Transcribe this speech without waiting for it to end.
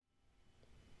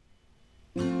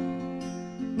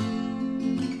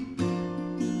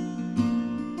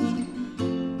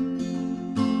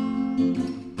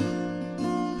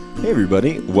Hey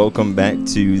everybody, welcome back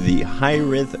to the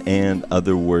Hyrith and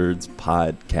Other Words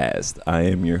podcast. I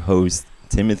am your host,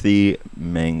 Timothy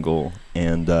Mangle,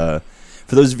 and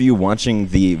for those of you watching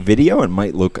the video, it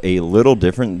might look a little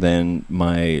different than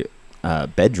my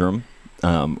bedroom,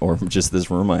 or just this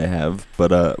room I have,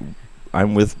 but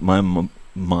I'm with my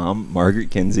mom, Margaret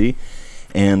Kinsey,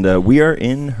 and we are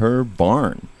in her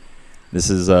barn. This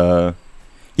is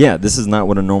not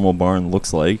what a normal barn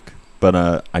looks like.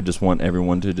 But I just want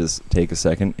everyone to just take a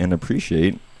second and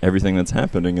appreciate everything that's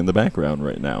happening in the background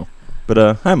right now.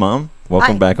 But hi, Mom.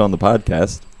 Welcome back on the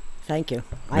podcast. Thank you.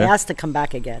 I asked to come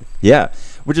back again. Yeah,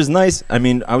 which is nice. I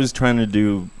mean, I was trying to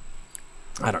do,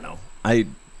 I don't know. I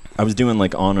was doing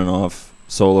like on and off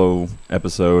solo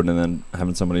episode and then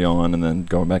having somebody on and then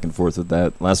going back and forth with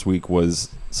that. Last week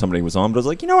somebody was on, but I was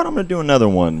like, you know what? I'm going to do another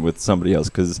one with somebody else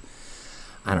because,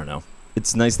 I don't know.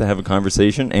 It's nice to have a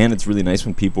conversation, and it's really nice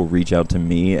when people reach out to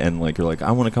me and like are like,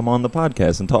 I want to come on the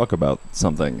podcast and talk about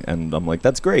something. And I'm like,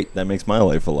 that's great. That makes my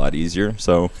life a lot easier.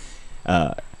 So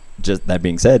just that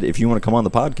being said, if you want to come on the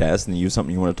podcast and you have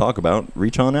something you want to talk about,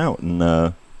 reach on out,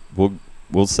 and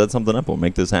we'll set something up. We'll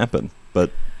make this happen.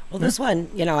 But this one,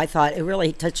 I thought it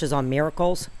really touches on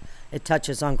miracles. It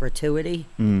touches on gratuity.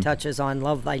 It touches on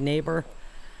love thy neighbor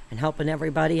and helping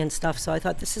everybody and stuff. So I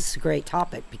thought this is a great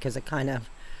topic because it kind of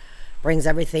brings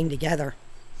everything together.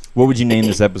 What would you name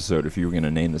this episode if you were going to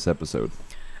name this episode?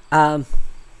 I'll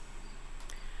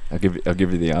give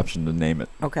you the option to name it.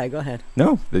 Okay, go ahead.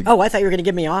 No. I thought you were going to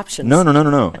give me options. No.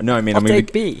 No, I mean, I'll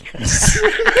take B.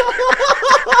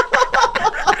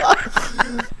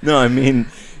 No, I mean,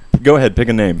 go ahead, pick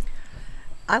a name.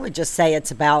 I would just say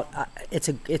it's about it's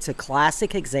a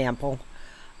classic example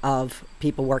of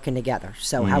people working together.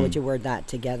 So how would you word that?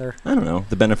 Together? I don't know.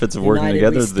 The benefits of working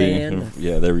United together. we stand.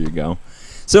 Yeah, there you go.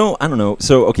 So I don't know.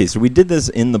 So we did this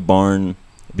in the barn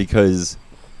because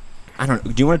I don't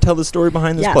know. Do you want to tell the story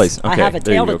behind this place? Okay, I have a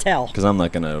tale to tell. Because I'm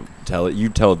not going to tell it. You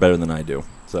tell it better than I do.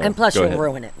 So and plus you'll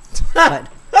ruin it. But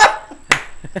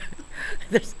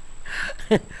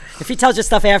if he tells you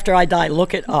stuff after I die,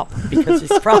 look it up because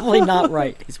he's probably not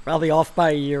right. He's probably off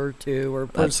by a year or two or a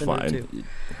person or two.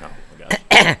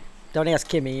 Don't ask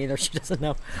Kimmy either. She doesn't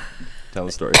know. Tell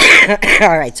the story.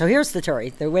 All right. So here's the story.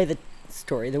 The way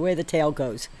the tale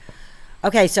goes.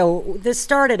 Okay. So this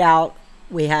started out.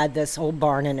 We had this old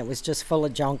barn, and it was just full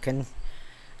of junk,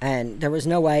 and there was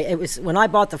no way. It was when I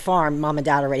bought the farm. Mom and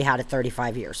Dad already had it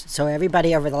 35 years. So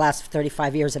everybody over the last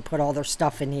 35 years had put all their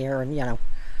stuff in here, and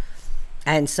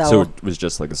and so it was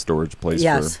just like a storage place.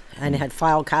 Yes, and it had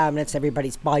file cabinets,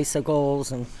 everybody's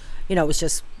bicycles, and it was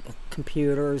just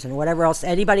computers and whatever else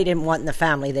anybody didn't want in the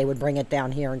family, they would bring it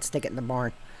down here and stick it in the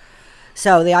barn.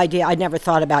 So the idea, I never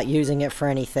thought about using it for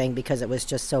anything because it was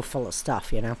just so full of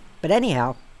stuff, But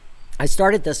anyhow, I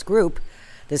started this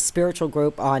spiritual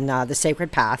group on the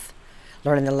Sacred Path,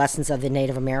 learning the lessons of the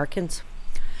Native Americans.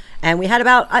 And we had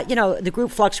about, the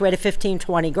group fluctuated 15,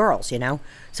 20 girls,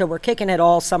 So we're kicking it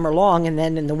all summer long, and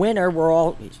then in the winter, we're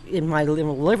all in my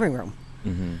little living room.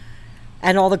 Mm-hmm.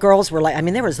 And all the girls were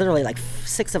there was literally like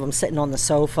 6 of them sitting on the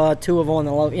sofa, 2 of them on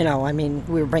the,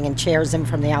 we were bringing chairs in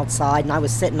from the outside, and I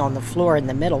was sitting on the floor in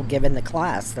the middle giving the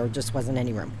class. There just wasn't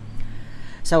any room.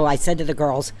 So I said to the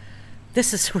girls,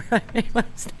 this is where I made my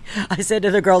mistake. I said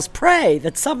to the girls, pray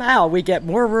that somehow we get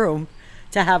more room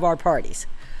to have our parties.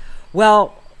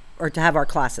 Well, or to have our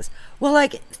classes. Well,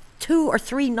 like 2 or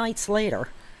 3 nights later,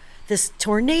 this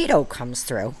tornado comes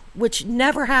through, which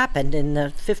never happened in the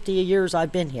 50 years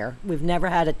I've been here. We've never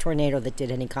had a tornado that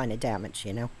did any kind of damage,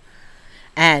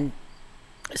 And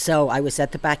so I was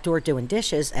at the back door doing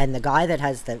dishes, and the guy that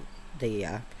has the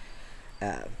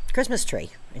Christmas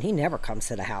tree, and he never comes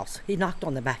to the house. He knocked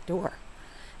on the back door,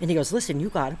 and he goes, listen, you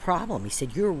got a problem. He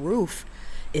said, your roof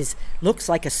looks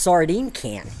like a sardine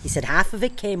can. He said half of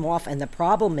it came off, and the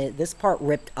problem is this part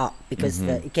ripped up because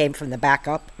it came from the back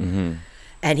up. Mm-hmm.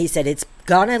 And he said, it's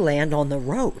gonna land on the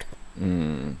road,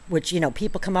 which,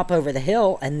 people come up over the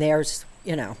hill and there's,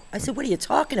 I said, what are you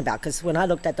talking about? Because when I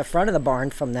looked at the front of the barn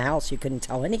from the house, you couldn't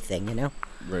tell anything,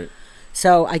 Right.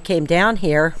 So I came down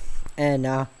here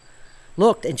and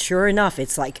looked, and sure enough,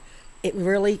 it's like, it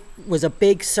really was a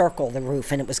big circle, the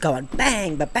roof, and it was going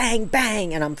bang, but bang,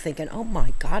 bang. And I'm thinking, oh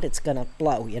my God, it's gonna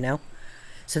blow,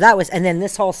 So that was, and then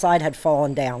this whole side had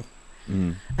fallen down.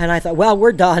 And I thought, well,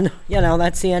 we're done.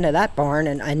 That's the end of that barn.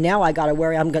 And now I got to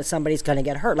worry somebody's going to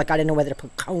get hurt. Like, I didn't know whether to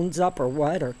put cones up or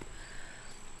what.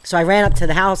 So I ran up to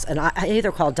the house, and I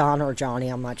either called Donna or Johnny.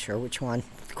 I'm not sure which one.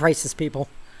 The crisis people.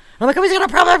 I'm like, who's got a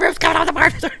problem? The roof's coming on the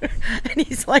barn. And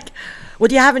he's like, well,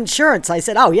 do you have insurance? I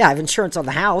said, oh, yeah, I have insurance on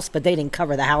the house, but they didn't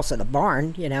cover the house or the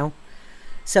barn,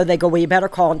 So they go, well, you better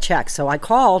call and check. So I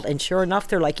called, and sure enough,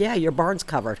 they're like, yeah, your barn's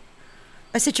covered.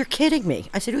 I said, you're kidding me.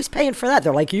 I said, who's paying for that?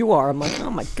 They're like, you are. I'm like, oh,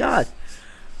 my God.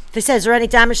 They said, is there any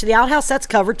damage to the outhouse? That's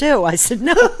covered, too. I said,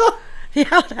 no. The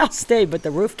outhouse stayed, but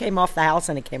the roof came off the house,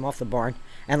 and it came off the barn.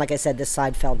 And like I said, this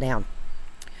side fell down.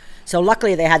 So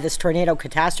luckily, they had this tornado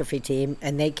catastrophe team,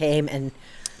 and they came and,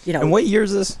 you know. And what year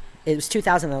is this? It was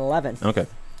 2011. Okay.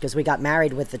 Because we got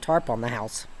married with the tarp on the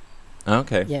house.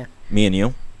 Okay. Yeah. Me and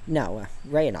you? No,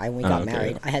 Ray and I, when we got okay.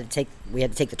 married, we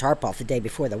had to take the tarp off the day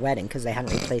before the wedding because they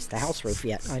hadn't replaced the house roof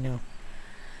yet. I know.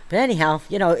 But anyhow,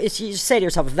 you know, you just say to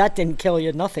yourself, if that didn't kill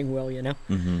you, nothing will, you know.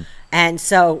 Mm-hmm. And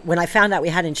so when I found out we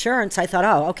had insurance, I thought,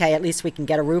 oh, okay, at least we can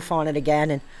get a roof on it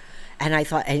again. And I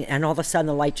thought, and all of a sudden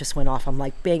the light just went off. I'm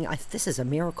like, Bing, this is a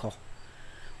miracle.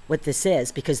 What this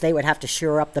is, because they would have to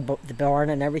shore up the barn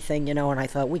and everything, you know. And I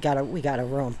thought, we got a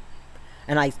room.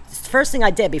 And first thing I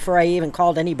did before I even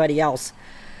called anybody else,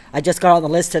 I just got on the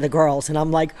list to the girls, and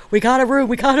I'm like, we got a room.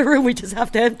 We just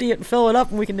have to empty it and fill it up,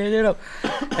 and we can, you know.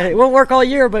 And it won't work all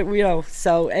year, but, you know.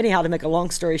 So anyhow, to make a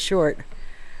long story short,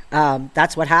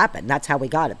 that's what happened. That's how we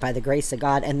got it, by the grace of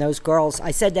God. And those girls,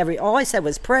 all I said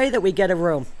was pray that we get a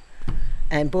room.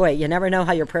 And boy, you never know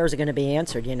how your prayers are going to be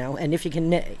answered, you know. And if you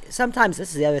can, sometimes this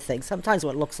is the other thing. Sometimes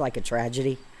what looks like a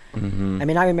tragedy. Mm-hmm. I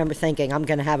mean, I remember thinking I'm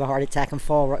going to have a heart attack and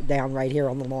fall down right here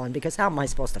on the lawn because how am I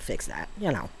supposed to fix that,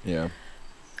 you know? Yeah.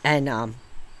 And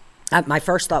my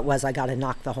first thought was I got to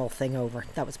knock the whole thing over.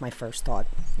 That was my first thought.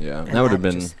 Yeah, And that would have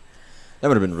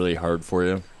been really hard for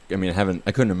you. I mean,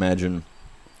 I couldn't imagine.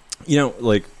 You know,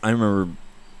 like I remember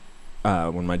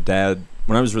when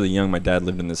I was really young, my dad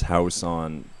lived in this house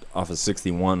off of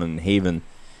 61 in Haven,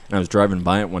 and I was driving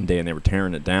by it one day and they were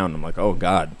tearing it down. I'm like, oh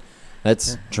God,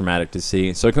 that's traumatic to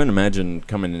see. So I couldn't imagine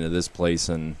coming into this place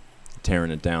and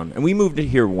tearing it down. And we moved it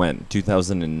here when?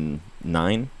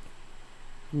 2009.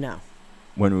 No.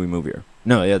 When did we move here?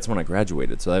 No, yeah, that's when I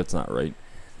graduated, so that's not right.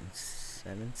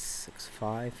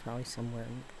 765, probably somewhere.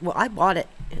 Well, I bought it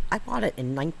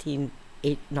in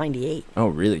 1998. Oh,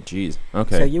 really? Jeez.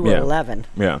 Okay. So you were 11.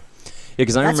 Yeah. Yeah,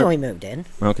 because I That's remember. when we moved in.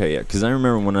 Okay, yeah, because I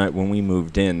remember when we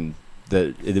moved in,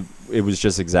 that it was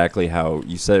just exactly how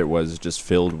you said it was, just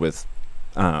filled with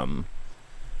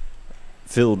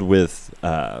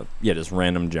just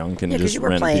random junk and just you were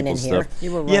random playing people's in here. stuff.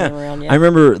 You were running around. Yeah. I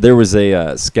remember there was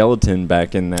a skeleton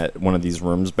back in one of these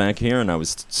rooms back here, and I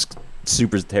was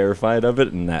super terrified of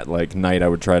it. And that night, I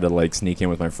would try to sneak in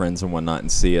with my friends and whatnot and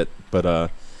see it.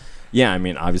 But yeah, I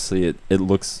mean, obviously it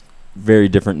looks very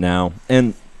different now,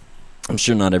 and I'm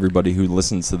sure not everybody who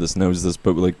listens to this knows this,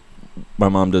 but my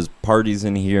mom does parties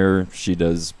in here. She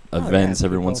does events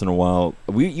every once in a while.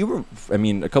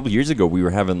 A couple years ago, we were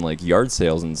having yard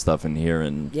sales and stuff in here,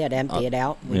 and to empty it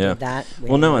out. We did that.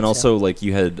 And also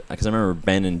you had, because I remember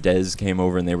Ben and Des came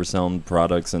over and they were selling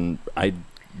products, and I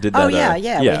did that. Oh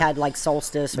yeah. We had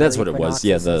Solstice. That's what it was.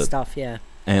 Yeah, the stuff. Yeah.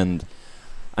 And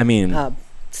I mean,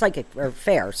 psychic or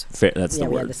fairs. That's the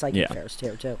word. We had the psychic fairs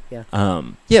too. Yeah.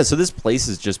 Yeah. So this place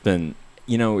has just been.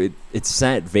 It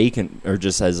sat vacant or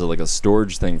just as a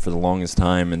storage thing for the longest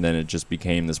time, and then it just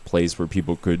became this place where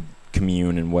people could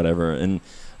commune and whatever. And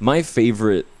my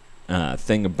favorite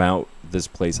thing about this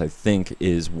place, I think,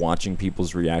 is watching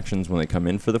people's reactions when they come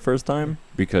in for the first time,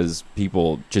 because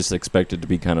people just expect it to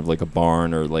be kind of like a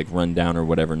barn or run down or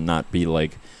whatever, not be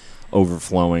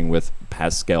overflowing with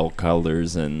pastel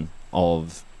colors and all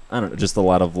of, I don't know, just a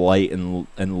lot of light and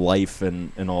life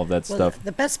and all of that stuff.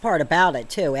 The best part about it,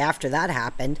 too, after that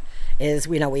happened, is,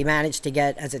 we managed to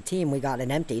get, as a team, we got it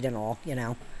emptied and all,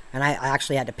 and I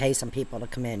actually had to pay some people to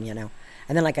come in, And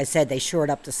then, like I said, they shored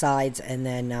up the sides, and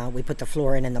then we put the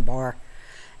floor in the bar.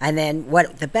 And then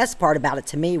the best part about it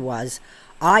to me was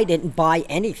I didn't buy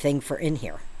anything for in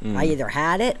here. I either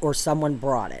had it or someone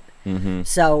brought it. Mm-hmm.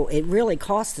 So it really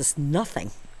cost us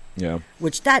nothing. Yeah.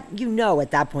 Which at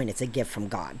that point it's a gift from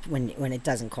God when it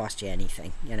doesn't cost you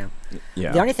anything, Yeah.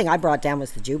 The only thing I brought down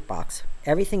was the jukebox.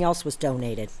 Everything else was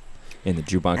donated. And the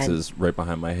jukebox is right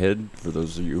behind my head for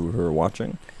those of you who are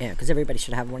watching. Yeah, because everybody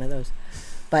should have one of those.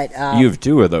 But you have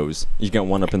two of those. You got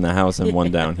one up in the house and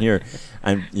one down here.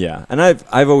 And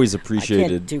I've always appreciated. I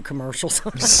can't do commercials.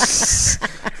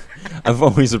 I've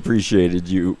always appreciated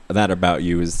that about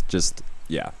you is just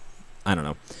I don't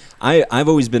know. I've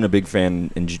always been a big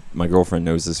fan, and my girlfriend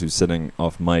knows this, who's sitting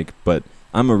off mic, but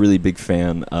I'm a really big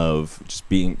fan of just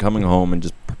coming home and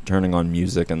just turning on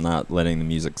music and not letting the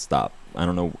music stop. I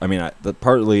don't know. I mean,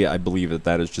 partly I believe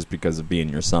that is just because of being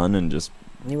your son and just.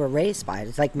 You were raised by it.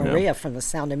 It's like Maria from The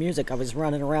Sound of Music. I was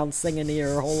running around singing to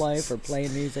her whole life or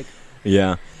playing music.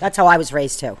 Yeah. That's how I was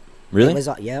raised too. Really?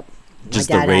 Yep. Just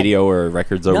the radio or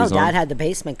records always on? on? No, Dad had the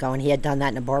basement going. He had done that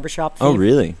in a barbershop theme. Oh,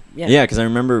 really? Yeah. Yeah, because I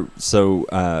remember, so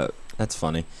that's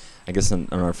funny. I guess in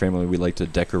our family we like to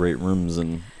decorate rooms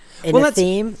and... In the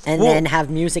theme, and then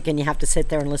have music, and you have to sit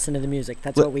there and listen to the music.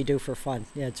 That's what we do for fun.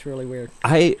 Yeah, it's really weird.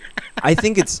 I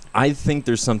think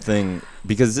there's something,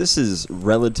 because this is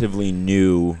relatively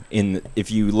new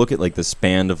if you look at like the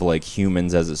span of like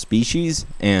humans as a species,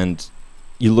 and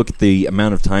you look at the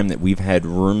amount of time that we've had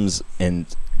rooms and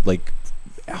like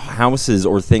houses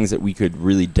or things that we could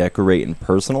really decorate and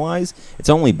personalize. It's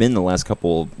only been the last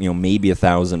couple, maybe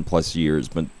 1,000+ years,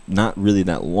 but not really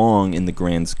that long in the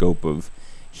grand scope of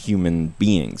human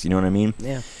beings. You know what I mean?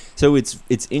 Yeah. So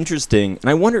it's interesting, and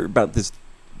I wonder about this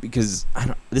because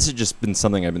this has just been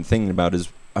something I've been thinking about. Is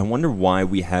I wonder why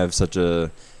we have such a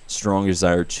strong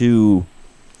desire to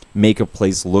make a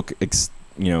place look,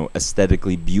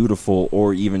 aesthetically beautiful,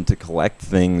 or even to collect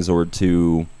things or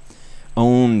to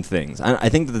own things. I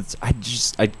think that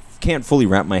I can't fully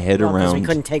wrap my head around. We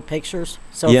couldn't take pictures,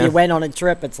 so if you went on a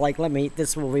trip, it's like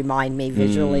this will remind me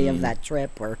visually of that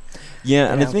trip, or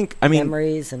and I mean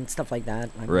memories and stuff like that.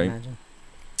 I right. Imagine.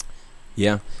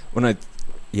 Yeah,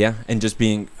 and just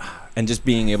being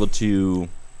able to,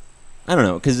 I don't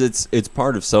know, because it's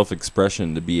part of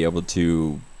self-expression to be able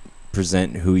to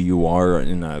present who you are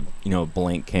in a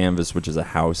blank canvas, which is a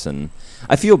house. And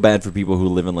I feel bad for people who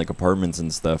live in like apartments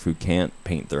and stuff who can't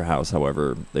paint their house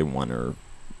however they want or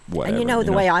whatever. And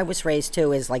the way I was raised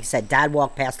too is, like I said, Dad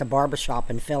walked past a barbershop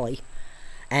in Philly,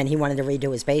 and he wanted to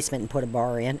redo his basement and put a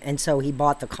bar in, and so he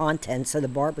bought the contents of the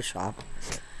barbershop,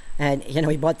 and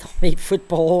he bought the 8-foot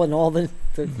pole and all the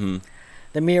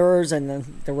mirrors and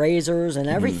the razors and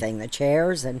everything, the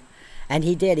chairs, and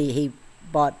he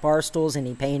bought bar stools and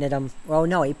he painted them. Well,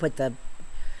 no, he put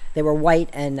they were white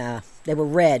and they were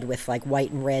red with like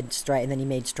white and red stripe, and then he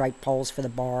made striped poles for the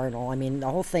bar and all. I mean, the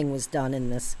whole thing was done in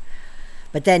this.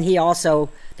 But then he also,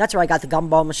 that's where I got the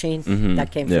gumball machine.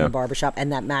 That came from the barbershop.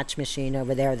 And that match machine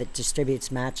over there that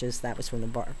distributes matches, that was from the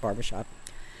barbershop.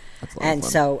 And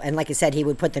so, and like I said, he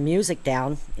would put the music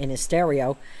down in his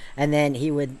stereo, and then he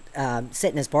would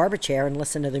sit in his barber chair and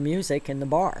listen to the music in the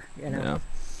bar,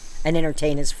 and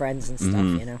entertain his friends and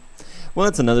stuff, Well,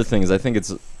 that's another thing, is I think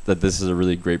that this is a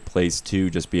really great place to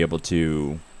just be able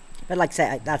to... But like I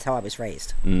said, that's how I was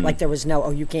raised. Like there was no,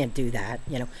 you can't do that,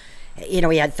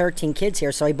 he had 13 kids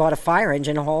here, so he bought a fire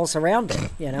engine and hauls around it,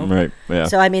 Right, yeah.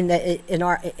 So, I mean,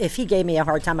 if he gave me a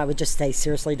hard time, I would just say,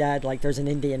 seriously, Dad, like, there's an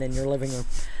Indian in your living room.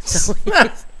 So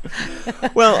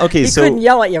well, okay, he couldn't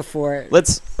yell at you for it.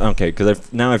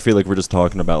 Because now I feel like we're just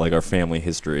talking about, like, our family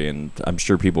history, and I'm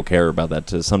sure people care about that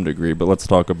to some degree, but let's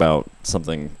talk about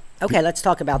something... Okay, let's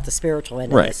talk about the spiritual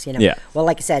end of this. Yeah. Well,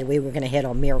 like I said, we were going to hit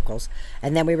on miracles,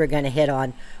 and then we were going to hit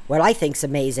on what I think's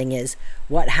amazing is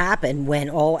what happened when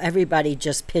everybody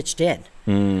just pitched in.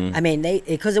 I mean,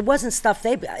 because it wasn't stuff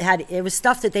they had; it was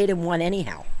stuff that they didn't want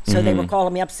anyhow. So they were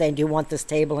calling me up saying, "Do you want this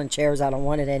table and chairs? I don't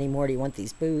want it anymore. Do you want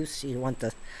these booths? Do you want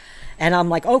the?" And I'm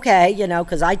like, okay,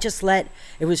 because I just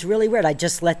it was really weird. I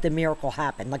just let the miracle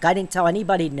happen. Like I didn't tell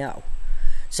anybody no.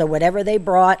 So whatever they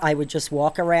brought, I would just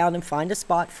walk around and find a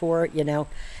spot for it,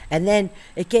 And then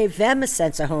it gave them a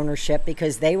sense of ownership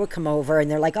because they would come over and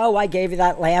they're like, oh, I gave you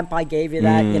that lamp. I gave you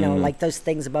that, like those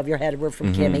things above your head were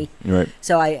from Kimmy. Right.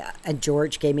 So and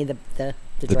George gave me the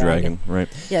dragon. Right.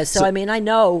 Yeah, so I mean, I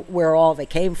know where all of it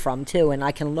came from, too, and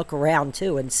I can look around,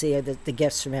 too, and see the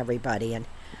gifts from everybody.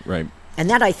 Right. And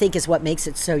that, I think, is what makes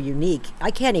it so unique.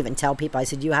 I can't even tell people. I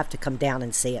said, you have to come down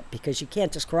and see it because you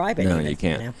can't describe it. No, you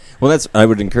can't. Well, I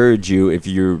would encourage you, if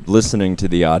you're listening to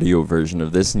the audio version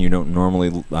of this and you don't normally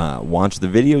watch the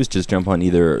videos, just jump on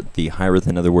either the Hireth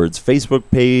in Other Words Facebook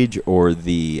page or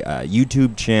the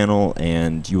YouTube channel,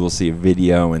 and you will see a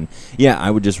video. And, yeah, I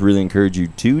would just really encourage you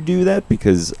to do that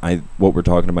because what we're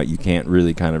talking about, you can't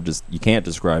really you can't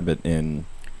describe it in...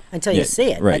 Until you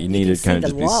see it. Right, you need to kind of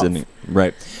just be sitting.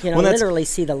 Right. Literally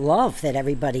see the love that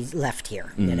everybody left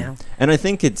here, And I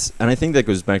think that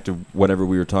goes back to whatever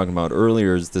we were talking about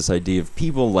earlier, is this idea of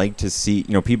people like to see,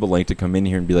 people like to come in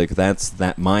here and be like, that's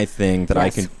my thing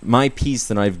that my piece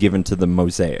that I've given to the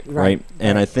mosaic, right?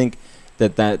 And I think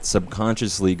that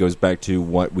subconsciously goes back to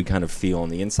what we kind of feel on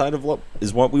the inside of what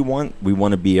we want. We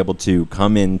want to be able to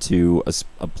come into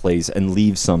a place and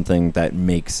leave something that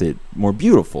makes it more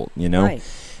beautiful, Right.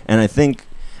 And I think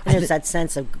there's that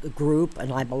sense of group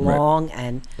and I belong,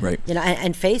 and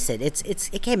and face it,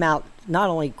 it came out not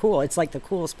only cool, it's like the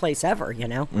coolest place ever,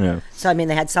 Yeah. So I mean,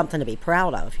 they had something to be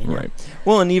proud of, Right.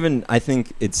 Well, and even I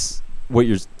think it's what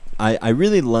I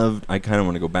really loved. I kind of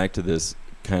want to go back to this,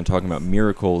 kind of talking about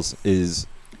miracles. Is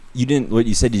you didn't. What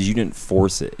you said is you didn't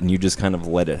force it, and you just kind of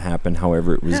let it happen,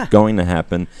 however it was going to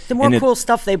happen. The more cool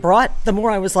stuff they brought, the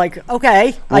more I was like,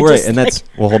 okay. Well, right, and that's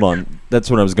hold on. That's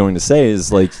what I was going to say.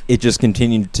 Is like it just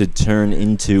continued to turn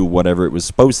into whatever it was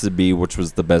supposed to be, which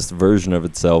was the best version of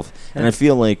itself. And I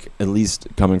feel like, at least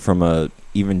coming from a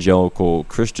evangelical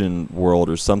Christian world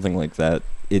or something like that,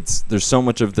 there's so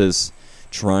much of this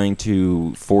trying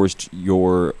to force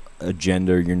your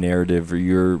agenda or your narrative or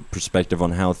your perspective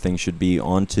on how things should be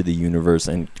onto the universe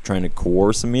and trying to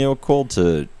coerce a miracle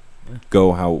to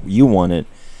go how you want it.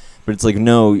 But it's like,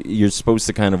 no, you're supposed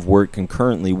to kind of work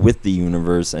concurrently with the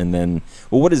universe, and then,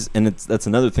 well, that's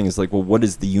another thing, is like, well, what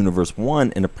does the universe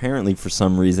want? And apparently for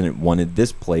some reason it wanted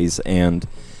this place, and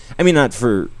I mean, not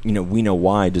for, we know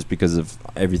why, just because of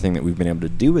everything that we've been able to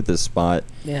do with this spot.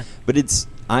 Yeah. But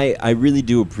I really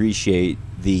do appreciate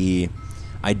the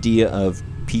idea of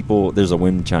people. There's a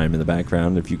wind chime in the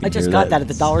background, if you can hear that. I just got that at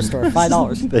the dollar store,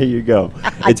 $5. There you go.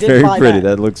 It's very pretty.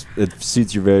 It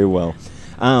suits you very well.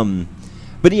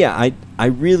 But yeah, I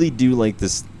really do like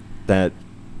the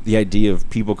idea of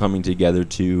people coming together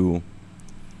to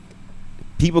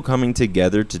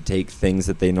take things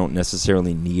that they don't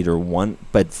necessarily need or want,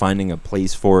 but finding a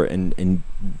place for it and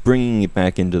bringing it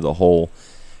back into the whole,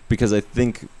 because I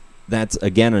think that's,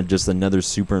 again, just another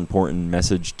super important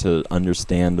message to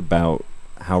understand about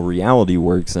how reality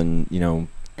works. And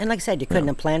and like I said, you couldn't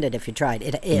have planned it if you tried.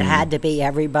 It had to be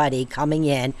everybody coming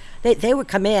in. They would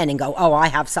come in and go, oh, I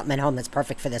have something at home that's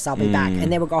perfect for this. I'll be back.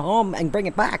 And they would go home and bring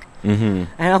it back. And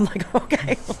I'm like,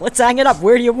 okay, let's hang it up.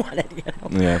 Where do you want it?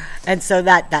 Yeah. And so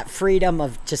that freedom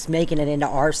of just making it into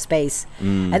our space.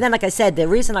 And then, like I said, the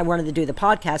reason I wanted to do the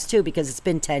podcast, too, because it's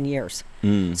been 10 years.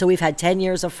 So we've had 10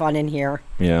 years of fun in here.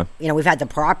 Yeah. We've had the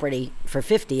property for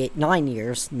 9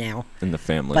 years now. In the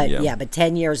family, but but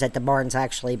 10 years that the barn's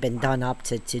actually been done up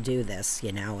to do this,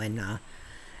 and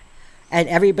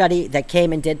everybody that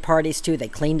came and did parties too, they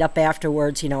cleaned up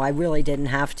afterwards. I really didn't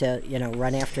have to,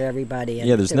 run after everybody. And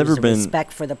there's never been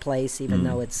respect for the place, even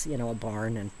though it's, a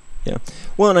barn. And yeah,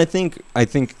 well, and I think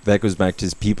that goes back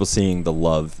to people seeing the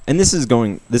love. And this is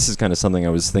kind of something I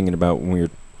was thinking about when we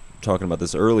were talking about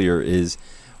this earlier. Is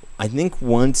I think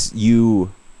once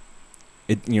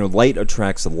light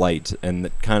attracts light,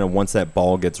 and kind of once that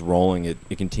ball gets rolling,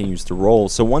 it continues to roll.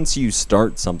 So once you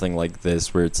start something like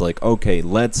this, where it's like, okay,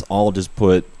 let's all just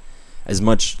put as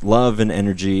much love and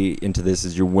energy into this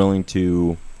as you're willing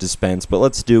to dispense, but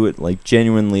let's do it like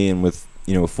genuinely and with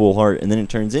a full heart, and then it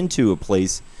turns into a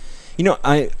place.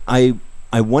 I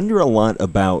wonder a lot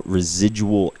about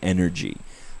residual energy,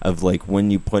 of like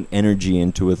when you put energy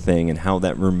into a thing and how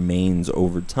that remains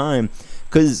over time,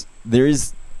 because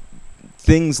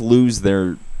things lose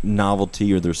their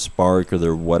novelty or their spark or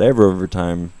their whatever over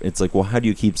time. It's like, well, how do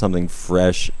you keep something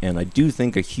fresh? And I do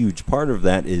think a huge part of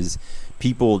that is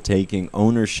people taking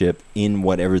ownership in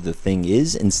whatever the thing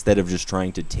is, instead of just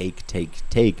trying to take,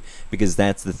 because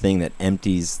that's the thing that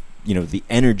empties, the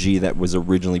energy that was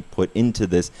originally put into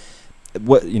this.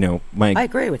 I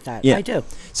agree with that. Yeah. I do.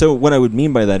 So what I would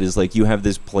mean by that is, like, you have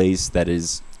this place that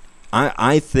is,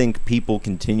 I think people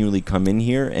continually come in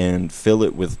here and fill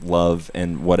it with love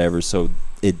and whatever, so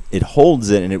it holds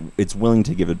it, and it's willing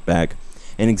to give it back.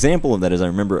 An example of that is, I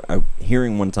remember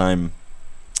hearing one time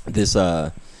this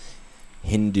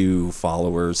Hindu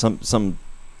follower,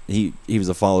 he was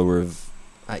a follower of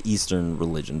Eastern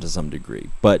religion to some degree,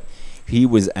 but he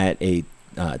was at a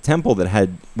temple that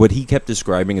had what he kept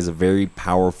describing as a very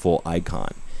powerful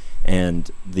icon. And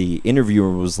the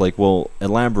interviewer was like, well,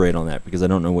 elaborate on that, because I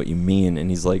don't know what you mean. And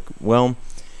he's like, well,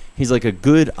 a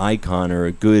good icon or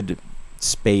a good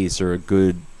space or a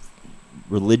good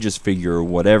religious figure or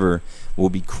whatever will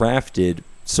be crafted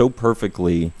so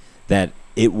perfectly that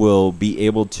it will be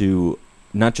able to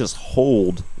not just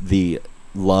hold the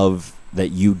love that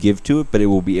you give to it, but it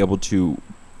will be able to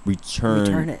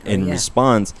return it in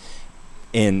response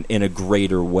in a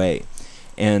greater way.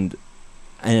 And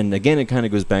again, it kind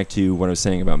of goes back to what I was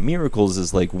saying about miracles,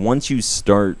 is like, once you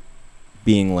start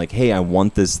being like, hey, I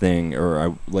want this thing,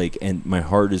 or and my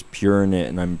heart is pure in it,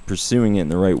 and I'm pursuing it in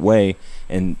the right way,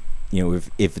 and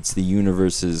if it's the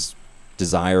universe's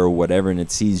desire or whatever, and it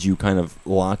sees you kind of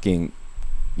matching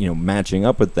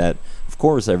up with that, of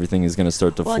course everything is going to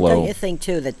start to flow. Don't you think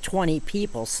too that 20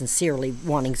 people sincerely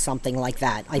wanting something like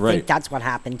that? I think that's what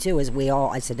happened too. Is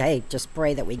I said, hey, just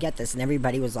pray that we get this, and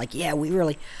everybody was like, yeah, we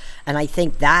really. And I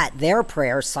think that their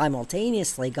prayers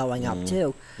simultaneously going up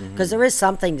too, because there is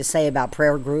something to say about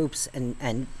prayer groups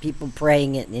and people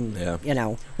praying it, and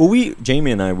Well,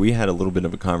 Jamie and I had a little bit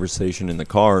of a conversation in the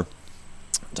car,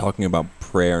 talking about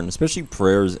prayer, and especially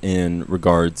prayers in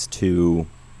regards to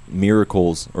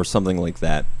miracles or something like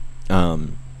that.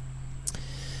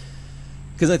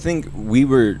 Because I think we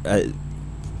were,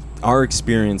 our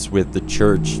experience with the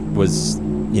church was,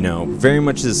 very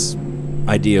much this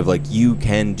idea of like, you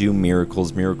can do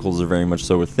miracles. Miracles are very much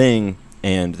so a thing,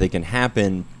 and they can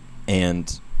happen.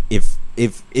 And if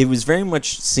it was very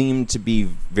much seemed to be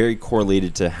very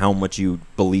correlated to how much you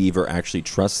believe or actually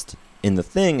trust in the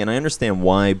thing. And I understand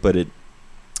why, but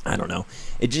I don't know.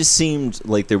 It just seemed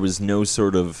like there was no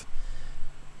sort of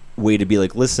way to be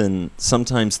like, listen,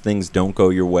 sometimes things don't go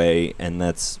your way, and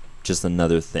that's just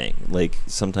another thing. Like,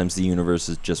 sometimes the universe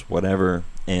is just whatever.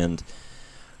 And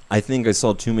I think I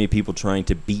saw too many people trying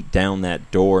to beat down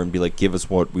that door and be like, give us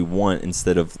what we want,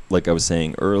 instead of, like I was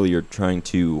saying earlier, trying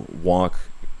to walk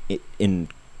in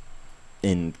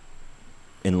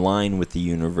line with the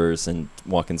universe and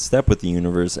walk in step with the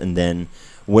universe, and then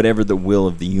whatever the will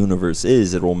of the universe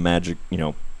is, it'll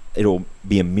it'll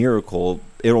be a miracle.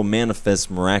 It'll manifest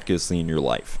miraculously in your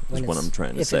life, is what I'm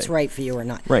trying to say. If it's right for you or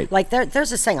not. Right. Like,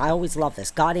 there's a saying, I always love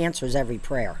this: God answers every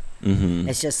prayer. Mm-hmm.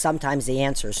 It's just sometimes the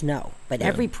answer is no. But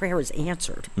every prayer is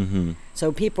answered. Mm-hmm.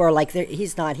 So people are like,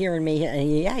 he's not hearing me.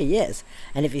 And yeah, he is.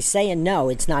 And if he's saying no,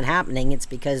 it's not happening, it's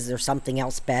because there's something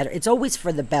else better. It's always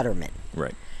for the betterment.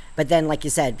 Right. But then, like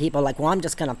you said, people are like, well, I'm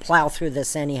just going to plow through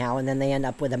this anyhow, and then they end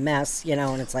up with a mess,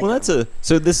 and it's like... Well,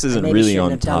 so this isn't really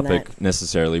on topic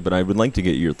necessarily, but I would like to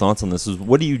get your thoughts on this. Is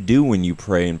what do you do when you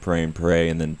pray and pray and pray,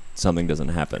 and then something doesn't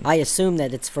happen? I assume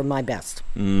that it's for my best.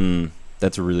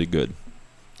 That's really good.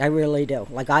 I really do.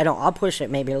 Like, I'll push it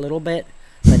maybe a little bit,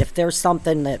 but if there's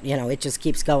something that, it just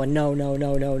keeps going, no,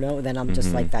 then I'm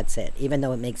just like, that's it. Even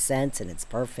though it makes sense and it's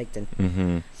perfect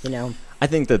and, I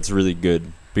think that's really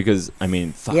good. Because, I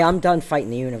mean... Yeah, I'm done fighting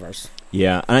the universe.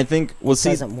 Yeah, and I think... Well, it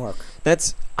doesn't work.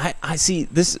 That's... I see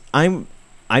this... I've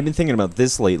been thinking about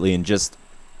this lately, and just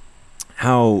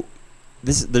how...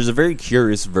 There's a very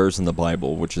curious verse in the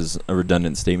Bible, which is a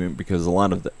redundant statement, because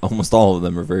almost all of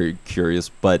them are very curious,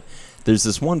 but there's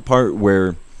this one part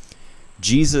where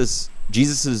Jesus's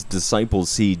disciples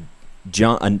see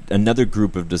another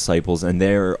group of disciples, and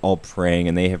they're all praying,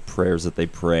 and they have prayers that they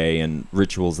pray, and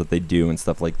rituals that they do, and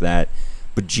stuff like that.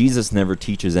 But Jesus never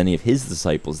teaches any of his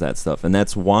disciples that stuff. And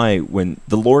that's why when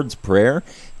the Lord's Prayer,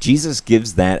 Jesus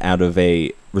gives that out of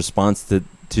a response to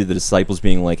the disciples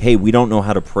being like, hey, we don't know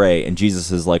how to pray. And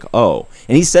Jesus is like, oh.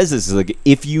 And he says this, is like,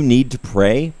 if you need to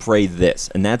pray, pray this.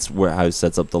 And that's how he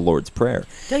sets up the Lord's Prayer.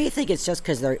 Don't you think it's just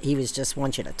because he was just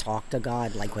wants you to talk to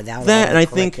God, like without that, all the and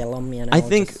curriculum, I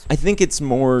think it's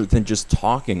more than just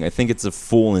talking. I think it's a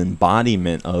full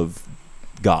embodiment of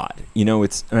God.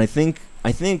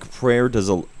 I think prayer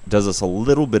does us a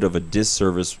little bit of a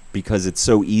disservice, because it's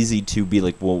so easy to be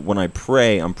like, well, when I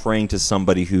pray, I'm praying to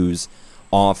somebody who's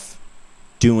off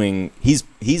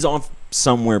he's off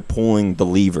somewhere pulling the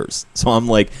levers. So I'm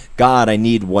like, God, I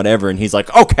need whatever, and he's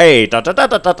like, okay, da, da, da,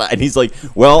 da, da. And he's like,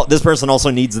 well, this person also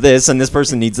needs this, and this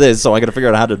person needs this, so I got to figure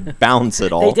out how to balance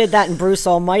it all. They did that in Bruce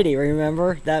Almighty.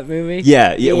 Remember that movie?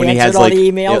 Yeah, when he has all like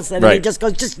the emails, and then he just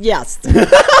goes, just yes.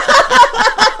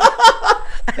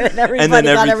 And everybody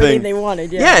got everything they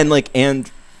wanted. Yeah,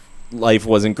 and life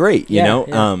wasn't great, you know.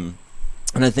 Yeah.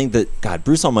 And I think that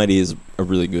Bruce Almighty is a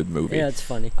really good movie. Yeah, it's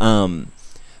funny.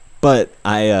 But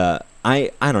I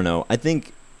don't know. I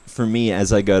think for me,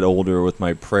 as I got older, with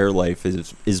my prayer life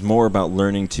is more about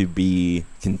learning to be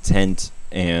content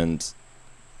and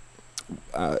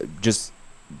just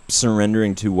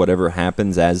surrendering to whatever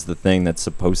happens as the thing that's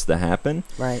supposed to happen.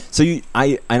 Right. So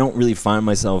I don't really find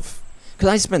myself, because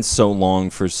I spent so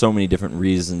long for so many different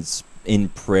reasons in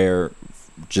prayer,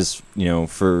 just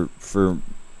for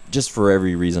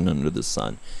every reason under the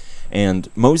sun. And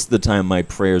most of the time, my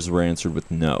prayers were answered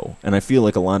with no. And I feel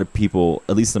like a lot of people,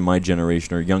 at least in my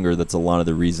generation or younger, that's a lot of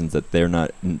the reasons that they're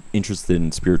not interested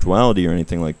in spirituality or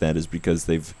anything like that, is because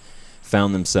they've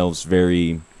found themselves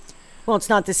very... Well, it's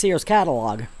not the Sears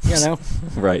catalog,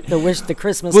 Right. The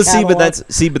Christmas catalog.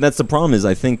 But that's the problem. Is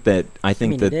I think that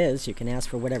it is. You can ask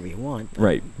for whatever you want.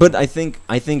 Right. But I think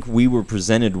we were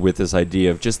presented with this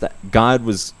idea of just that God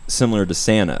was similar to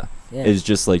Santa. Yeah. Is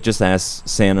just like, just ask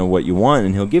Santa what you want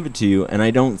and he'll give it to you. And I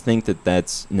don't think that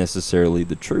that's necessarily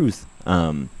the truth.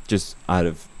 Just out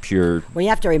of pure... Well, you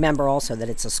have to remember also that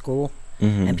it's a school,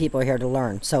 and people are here to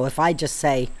learn. So if I just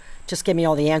say, just give me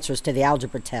all the answers to the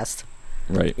algebra test,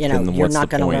 right? You're not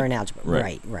going to learn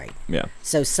algebra. Right. Yeah.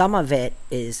 So some of it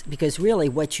is because really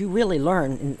what you really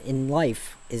learn in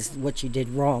life is what you did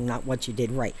wrong, not what you did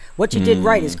right. What you did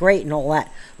right is great and all that,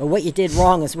 but what you did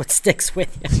wrong is what sticks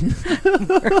with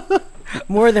you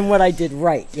more than what I did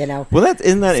right. Well,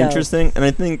 isn't that interesting? And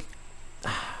I think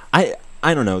I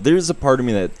don't know. There's a part of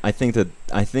me that I think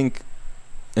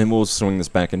and we'll swing this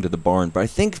back into the barn, but I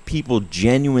think people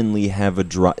genuinely have a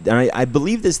drive, and I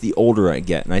believe this the older I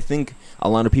get, and I think a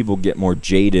lot of people get more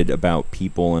jaded about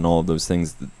people and all of those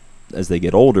things as they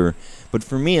get older, but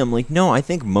for me, I'm like, no, I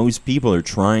think most people are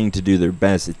trying to do their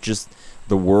best. It's just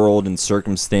the world and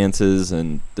circumstances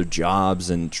and their jobs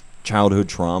and childhood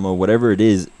trauma, whatever it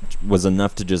is, was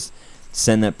enough to just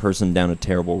send that person down a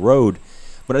terrible road.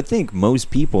 But I think most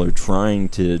people are trying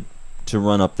to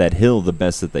run up that hill the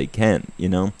best that they can, you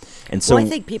know? And so well, I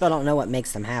think people don't know what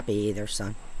makes them happy either,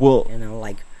 son. Well, you know,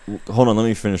 like... Hold on, let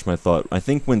me finish my thought. I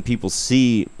think when people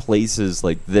see places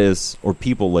like this, or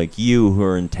people like you who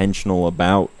are intentional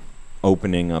about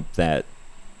opening up that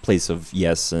place of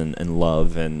yes and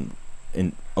love and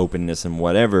openness and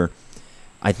whatever,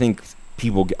 I think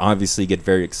people obviously get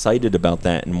very excited about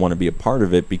that and want to be a part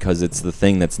of it because it's the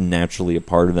thing that's naturally a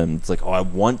part of them. It's like, oh, I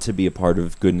want to be a part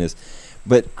of goodness.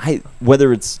 But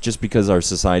whether it's just because our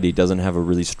society doesn't have a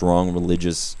really strong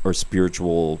religious or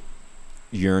spiritual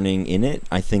yearning in it,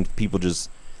 I think people are just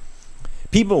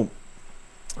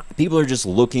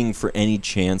looking for any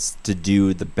chance to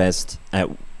do the best at.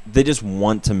 They just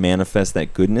want to manifest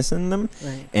that goodness in them,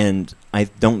 right. And I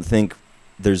don't think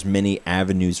there's many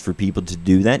avenues for people to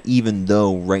do that, even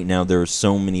though right now there are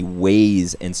so many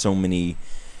ways and so many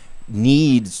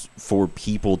needs for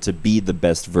people to be the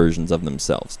best versions of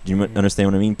themselves. Do you understand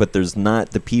what I mean? But there's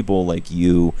not the people like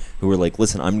you who are like,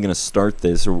 listen, I'm going to start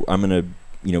this, or I'm going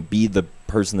to, be the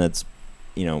person that's,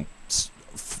 being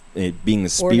the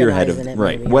spearhead of,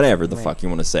 right, whatever the fuck you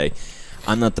want to say.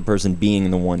 I'm not the person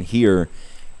being the one here.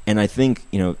 And I think,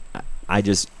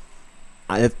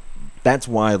 that's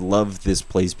why I love this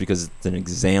place, because it's an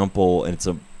example and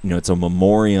it's a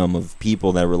memoriam of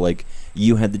people that were like,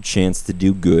 you had the chance to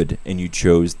do good and you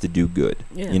chose to do good,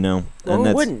 Well, and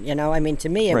it wouldn't, I mean, to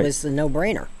me, it was a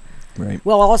no-brainer. Right.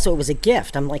 Well, also, it was a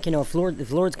gift. I'm like, if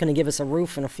Lord's going to give us a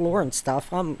roof and a floor and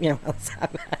stuff, let's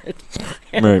have it.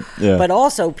 Right, yeah. But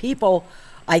also, people,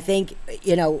 I think,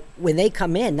 when they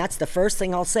come in, that's the first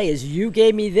thing I'll say is, you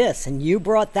gave me this, and you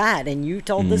brought that, and you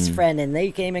told this friend, and they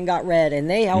came and got read, and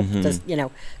they helped us,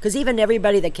 because even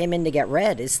everybody that came in to get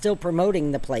read is still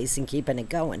promoting the place and keeping it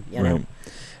going, Right.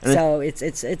 So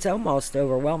it's almost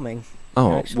overwhelming,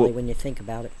 actually, when you think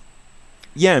about it.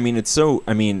 Yeah,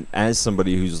 as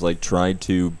somebody who's like tried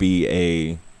to be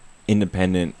a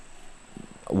independent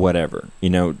whatever,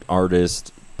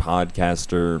 artist,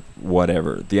 podcaster,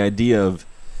 whatever, the idea of,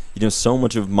 so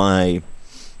much of my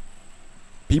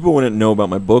people wouldn't know about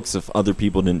my books if other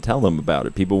people didn't tell them about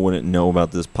it. People wouldn't know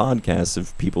about this podcast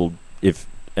if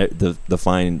the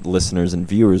fine listeners and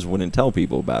viewers wouldn't tell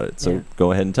people about it. So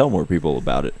go ahead and tell more people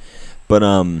about it. But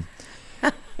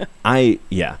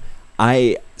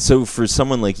so for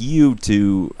someone like you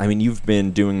you've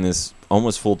been doing this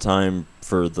almost full time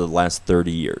for the last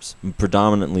 30 years,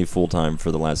 predominantly full time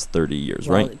for the last 30 years,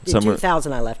 right? In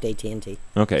 2000, I left AT&T.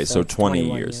 Okay, so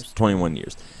 20 years, 21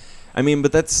 years.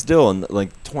 But that's still,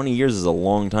 like, 20 years is a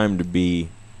long time to be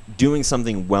doing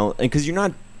something well, because you're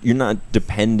not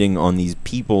depending on these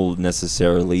people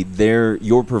necessarily.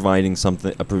 You're providing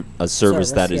something, a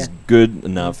service that is good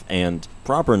enough and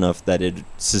proper enough that it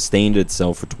sustained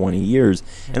itself for 20 years.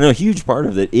 And a huge part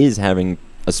of it is having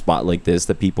a spot like this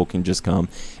that people can just come.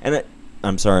 And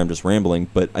I'm sorry, I'm just rambling,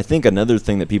 but I think another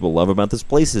thing that people love about this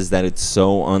place is that it's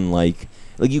so unlike,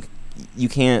 like, you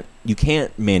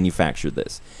can't manufacture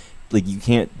this. Like, you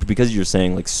can't, because you're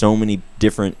saying, like, so many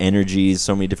different energies,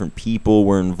 so many different people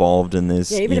were involved in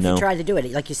this. Yeah, even if you tried to do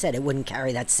it, like you said, it wouldn't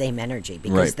carry that same energy,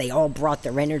 because they all brought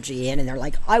their energy in, and they're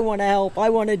like, I want to help, I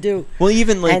want to do. Well,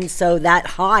 even like, and so that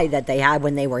high that they had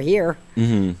when they were here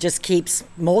just keeps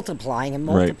multiplying and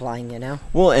multiplying,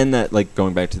 Well, and that, like,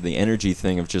 going back to the energy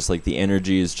thing of just, like, the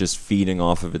energy is just feeding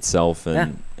off of itself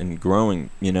and growing,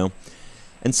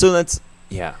 And so that's,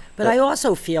 But I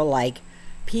also feel like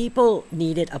people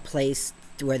needed a place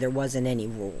where there wasn't any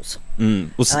rules.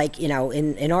 Like,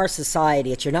 in our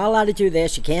society, it's, you're not allowed to do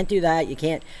this, you can't do that, you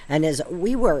can't. And as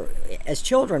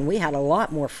children, we had a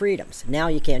lot more freedoms. Now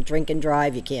you can't drink and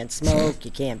drive, you can't smoke,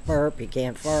 you can't burp, you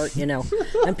can't fart,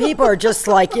 And people are just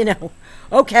like,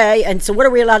 okay, and so what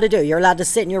are we allowed to do? You're allowed to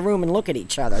sit in your room and look at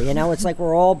each other, It's like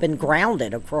we're all been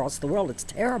grounded across the world. It's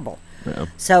terrible. Yeah.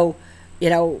 So,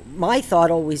 my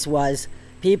thought always was,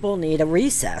 people need a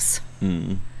recess.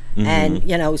 And,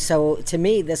 so to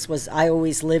me, I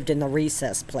always lived in the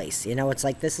recess place. It's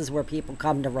like, this is where people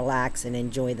come to relax and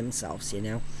enjoy themselves,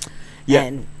 Yeah.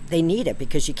 And they need it,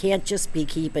 because you can't just you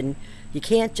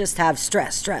can't just have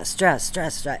stress.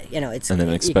 It's, and then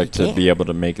expect to be able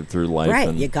to make it through life.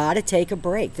 Right. You got to take a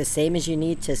break. The same as you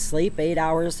need to sleep 8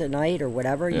 hours a night or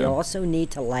whatever, you also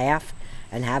need to laugh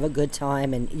and have a good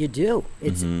time, and you do.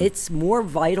 It's more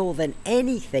vital than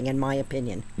anything, in my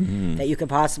opinion, that you could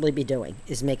possibly be doing,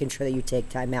 is making sure that you take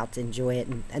time out to enjoy it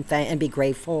and be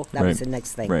grateful. That was the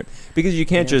next thing. Right. Because you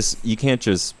can't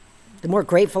just the more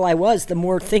grateful I was, the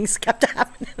more things kept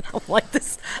happening. I'm like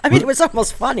this. I mean, it was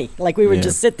almost funny. Like we would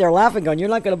just sit there laughing, going, "You're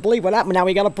not going to believe what happened. Now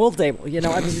we got a pool table." You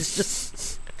know, I mean, it's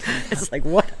just, it's like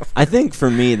what? I think for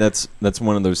me, that's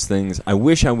one of those things. I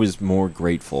wish I was more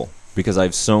grateful because I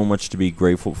have so much to be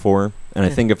grateful for, and I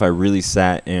think if I really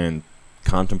sat and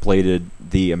contemplated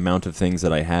the amount of things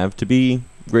that I have to be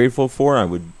grateful for,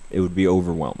 it would be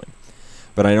overwhelming.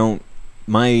 But I don't.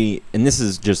 And this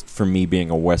is just for me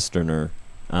being a Westerner.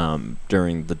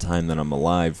 During the time that I'm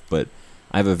alive, but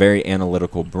I have a very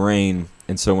analytical brain,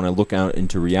 and so when I look out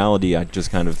into reality, I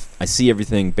just I see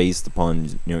everything based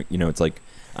upon it's like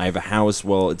I have a house.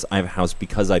 Well, I have a house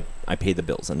because I pay the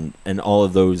bills and all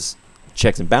of those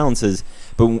checks and balances.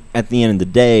 But at the end of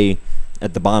the day,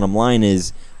 at the bottom line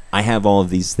is I have all of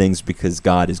these things because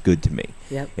God is good to me.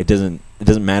 Yep. It doesn't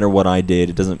matter what I did.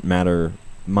 It doesn't matter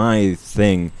my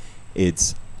thing.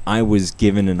 It's I was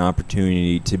given an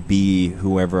opportunity to be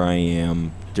whoever I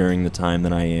am during the time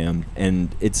that I am,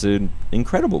 and it's an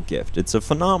incredible gift. It's a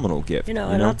phenomenal gift. And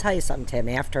I'll tell you something, Tim.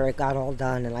 After it got all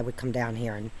done, and I would come down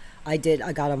here, and I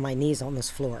got on my knees on this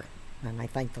floor, and I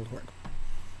thanked the Lord.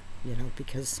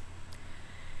 Because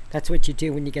that's what you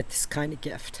do when you get this kind of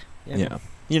gift. Yeah.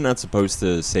 You're not supposed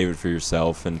to save it for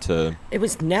yourself and to... It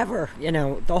was never,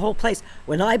 the whole place.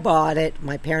 When I bought it,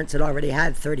 my parents had already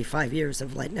had 35 years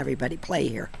of letting everybody play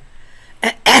here.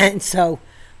 And so,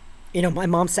 my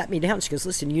mom sat me down. She goes,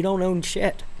 "Listen, you don't own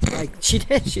shit." Like, she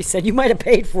did. She said, "You might have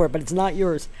paid for it, but it's not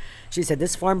yours." She said,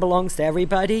 "This farm belongs to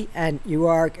everybody, and you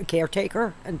are a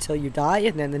caretaker until you die,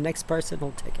 and then the next person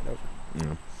will take it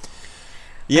over."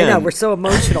 Yeah. I know, we're so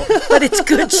emotional, but it's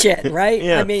good shit, right?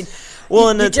 Yeah. I mean...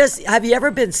 Well, have you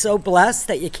ever been so blessed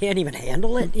that you can't even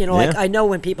handle it? Like I know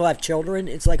when people have children,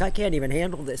 it's like, I can't even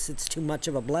handle this. It's too much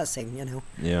of a blessing,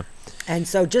 Yeah. And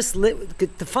so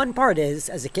the fun part is,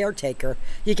 as a caretaker,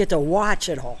 you get to watch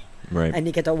it all. Right. And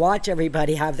you get to watch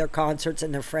everybody have their concerts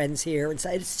and their friends here. And so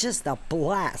it's just a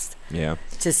blast. Yeah.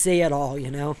 To see it all,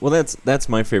 Well, that's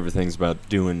my favorite things about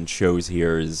doing shows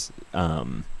here is...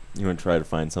 you want to try to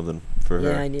find something for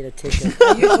her? Yeah, I need a tissue.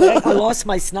 I lost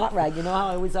my snot rag. You know how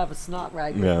I always have a snot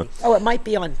rag? Yeah. Oh, it might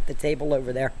be on the table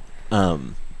over there.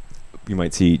 You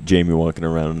might see Jamie walking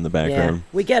around in the background. Yeah,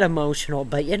 we get emotional,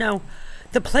 but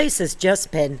the place has just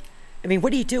been... I mean,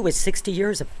 what do you do with 60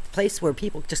 years? A place where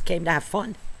people just came to have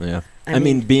fun. Yeah. I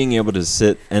mean, being able to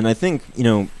sit, and I think,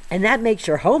 And that makes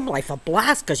your home life a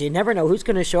blast, because you never know who's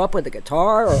going to show up with a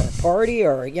guitar or a party,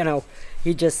 or,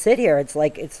 you just sit here. It's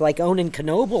like owning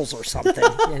Knoebels or something,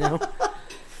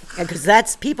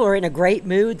 Because people are in a great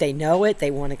mood. They know it. They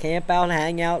want to camp out,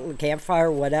 hang out, campfire,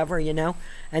 whatever,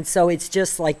 And so it's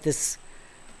just like this.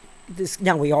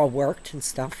 Now, we all worked and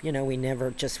stuff. We never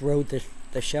just rode the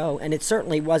show, and it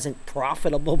certainly wasn't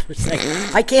profitable per se.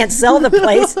 I can't sell the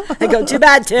place and go, "Too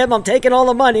bad, Tim, I'm taking all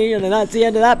the money," and then that's the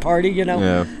end of that party,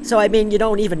 Yeah. So I mean, you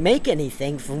don't even make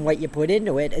anything from what you put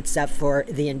into it, except for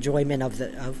the enjoyment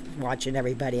of watching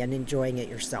everybody and enjoying it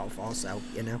yourself, also,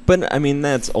 But I mean,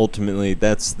 that's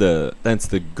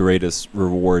the greatest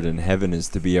reward in heaven, is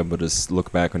to be able to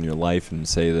look back on your life and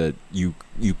say that you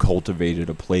cultivated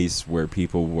a place where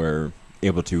people were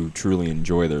able to truly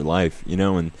enjoy their life,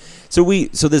 and so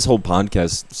this whole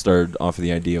podcast started off of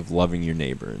the idea of loving your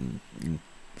neighbor, and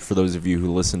for those of you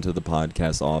who listen to the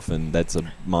podcast often, that's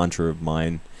a mantra of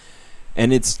mine,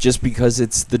 and it's just because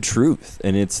it's the truth,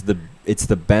 and it's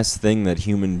the best thing that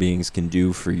human beings can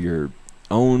do for your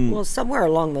own. Well, somewhere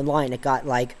along the line, it got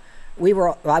like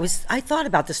I thought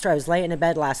about this story. I was laying in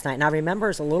bed last night, and I remember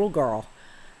as a little girl,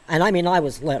 and I mean, I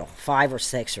was little, 5 or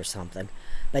 6 or something.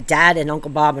 But Dad and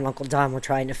Uncle Bob and Uncle Don were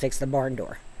trying to fix the barn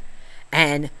door.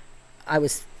 And I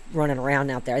was running around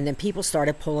out there. And then people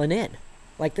started pulling in.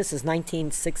 Like, this is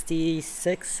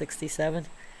 1966, 67.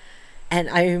 And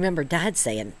I remember Dad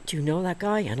saying, "Do you know that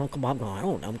guy?" And Uncle Bob going, "I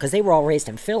don't know him." Because they were all raised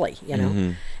in Philly,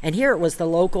 Mm-hmm. And here it was the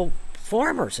local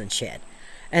farmers and shit.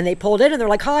 And they pulled in and they're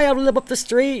like, "Hi, I live up the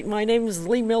street. My name's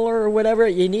Lee Miller," or whatever.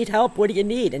 "You need help? What do you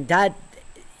need?" And Dad...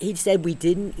 he said we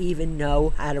didn't even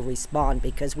know how to respond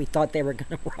because we thought they were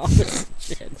going to rob us and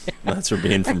shit. That's for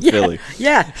being from Philly.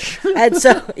 Yeah. And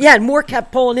so, and more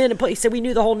kept pulling in. And he said we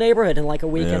knew the whole neighborhood in like a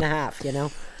week and a half,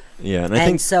 Yeah, and I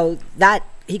think so that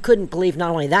he couldn't believe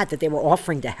not only that they were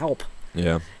offering to help.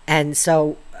 Yeah. And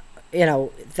so,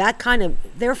 that kind of,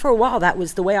 there for a while, that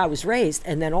was the way I was raised.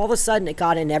 And then all of a sudden it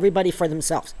got in everybody for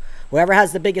themselves. Whoever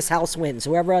has the biggest house wins.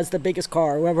 Whoever has the biggest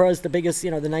car. Whoever has the biggest,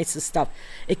 the nicest stuff.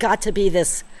 It got to be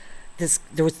this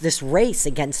there was this race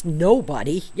against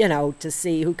nobody, to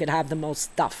see who could have the most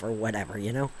stuff or whatever,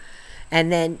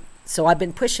 And then, so I've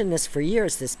been pushing this for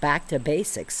years, this back to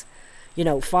basics.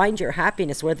 Find your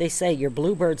happiness, where they say your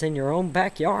bluebirds in your own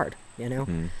backyard,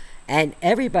 And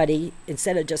everybody,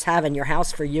 instead of just having your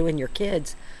house for you and your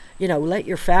kids, let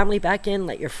your family back in,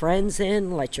 let your friends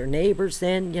in, let your neighbors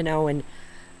in, and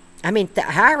I mean,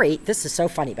 Harry, this is so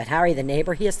funny, but Harry, the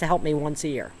neighbor, he has to help me once a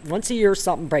year. Once a year,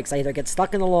 something breaks. I either get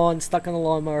stuck in the lawn, stuck in the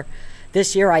lawnmower.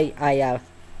 This year, I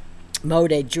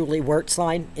mowed a Julie Wirt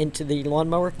sign into the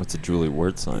lawnmower. What's a Julie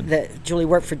Wirt sign? The Julie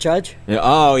Wirt for judge. Yeah.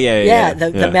 Oh, yeah.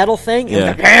 The metal thing.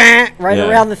 Yeah. And right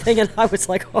around the thing, and I was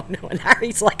like, oh, no. And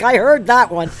Harry's like, I heard that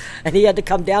one. And he had to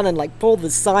come down and, pull the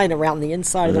sign around the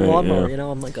inside of the lawnmower,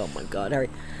 I'm like, oh, my God, Harry.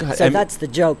 God, so that's the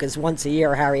joke, is once a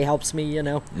year, Harry helps me,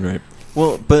 Right.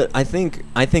 Well, but I think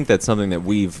that's something that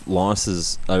we've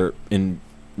lost in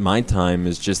my time,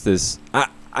 is just this.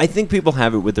 I think people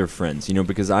have it with their friends,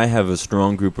 because I have a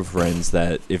strong group of friends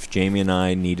that if Jamie and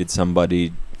I needed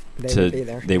somebody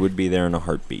they would be there in a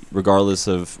heartbeat, regardless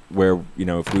of where,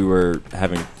 if we were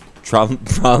having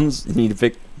problems, you need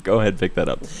to go ahead, pick that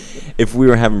up. If we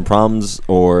were having problems,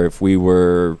 or if we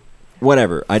were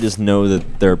whatever, I just know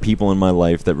that there are people in my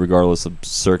life that, regardless of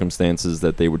circumstances,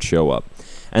 that they would show up.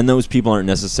 And those people aren't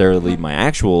necessarily my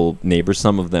actual neighbors.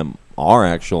 Some of them are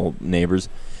actual neighbors.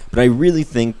 But I really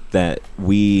think that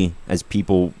we, as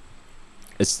people,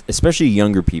 especially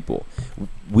younger people,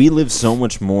 we live so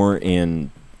much more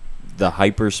in the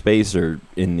hyperspace or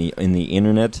in the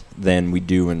internet than we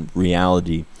do in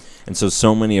reality. And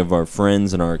so many of our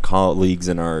friends and our colleagues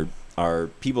and our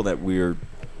people that we're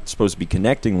supposed to be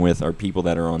connecting with are people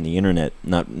that are on the internet,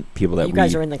 not people that you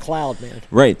guys are in the cloud, man.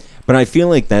 Right. But I feel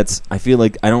like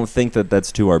I don't think that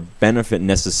that's to our benefit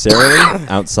necessarily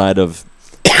outside of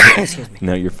excuse me.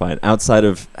 No, you're fine. Outside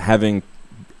of having,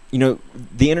 the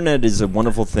internet is a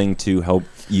wonderful thing to help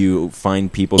you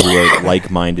find people who are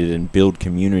like-minded and build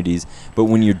communities. But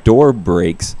when your door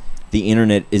breaks,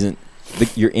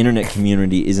 your internet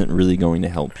community isn't really going to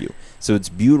help you. So it's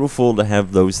beautiful to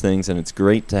have those things, and it's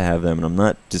great to have them, and I'm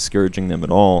not discouraging them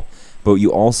at all. But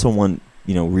you also want,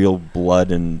 real blood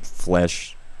and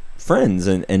flesh friends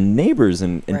and neighbors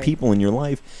and right. people in your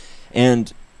life.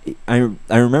 And I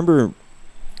remember,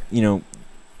 I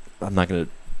was going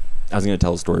to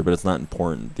tell a story, but it's not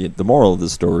important. The moral of the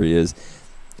story is,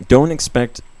 don't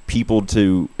expect people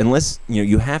to, unless,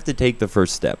 you have to take the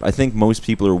first step. I think most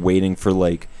people are waiting for,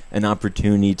 an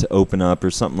opportunity to open up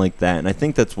or something like that. And I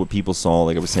think that's what people saw,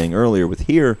 like I was saying earlier with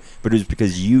here, but it was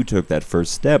because you took that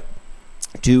first step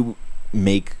to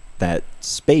make that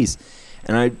space.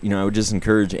 And I would just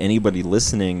encourage anybody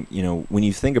listening, when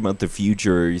you think about the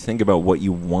future, or you think about what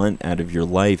you want out of your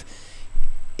life,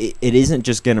 it isn't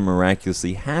just going to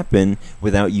miraculously happen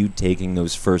without you taking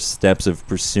those first steps of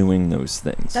pursuing those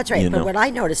things. That's right. But what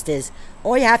I noticed is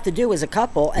all you have to do is a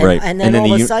couple, and, right. and then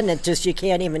all of a sudden you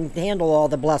can't even handle all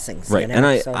the blessings. Right. And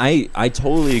I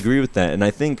totally agree with that. And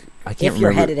I think I can't remember. If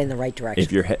you're headed in the right direction.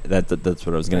 If you're that's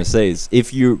what I was going to say. Is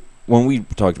if you, when we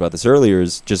talked about this earlier,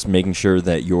 is just making sure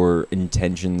that your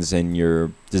intentions and your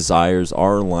desires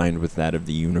are aligned with that of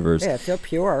the universe. Yeah, feel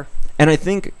pure. And I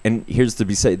think, and here's to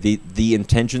be said, the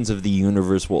intentions of the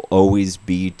universe will always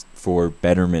be for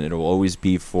betterment. It will always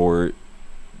be for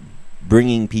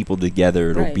bringing people together.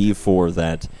 It'll right. be for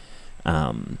that.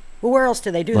 Well, where else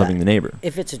do they do loving that? the neighbor.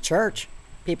 If it's a church,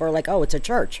 people are like, "Oh, it's a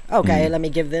church. Okay, let me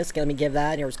give this. Let me give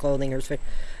that. Here's clothing. Here's food."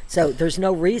 So there's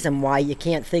no reason why you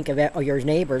can't think of it, or your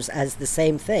neighbors as the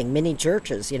same thing. Mini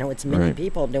churches, it's many right.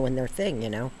 people doing their thing,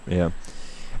 Yeah,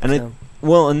 and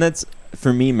and that's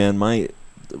for me, man.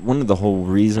 One of the whole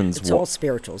reasons it's all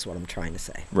spiritual is what I'm trying to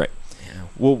say. Right.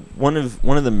 Well, one of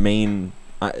the main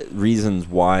reasons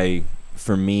why,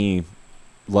 for me,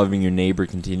 loving your neighbor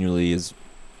continually is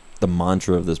the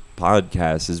mantra of this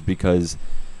podcast, is because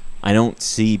I don't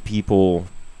see people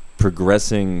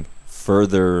progressing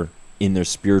further in their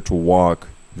spiritual walk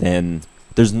than,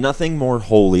 there's nothing more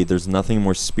holy, there's nothing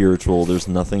more spiritual, there's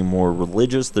nothing more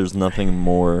religious, there's nothing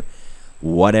more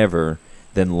whatever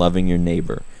than loving your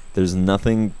neighbor. There's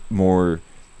nothing more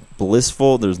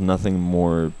blissful, there's nothing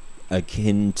more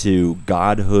akin to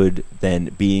godhood than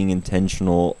being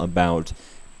intentional about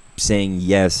saying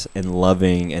yes and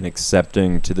loving and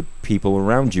accepting to the people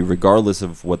around you, regardless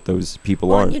of what those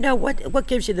people are. What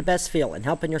gives you the best feeling?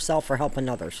 Helping yourself or helping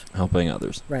others? Helping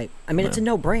others. Right. I mean, it's a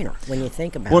no-brainer when you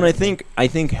think about it. Well, and I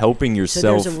think helping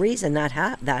yourself. So there's a reason that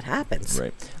happens.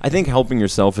 Right. I think helping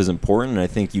yourself is important, and I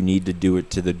think you need to do it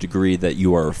to the degree that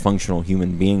you are a functional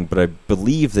human being. But I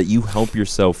believe that you help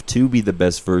yourself to be the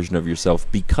best version of yourself,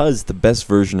 because the best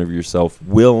version of yourself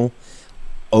will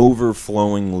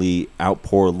overflowingly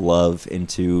outpour love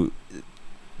into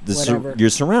your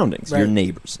surroundings, your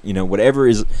neighbors, whatever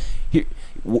is here.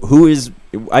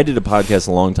 I did a podcast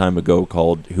a long time ago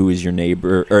called "Who Is Your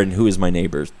Neighbor?" and "Who Is My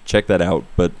Neighbor?" Check that out.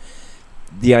 But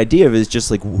the idea of it is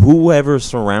just like whoever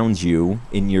surrounds you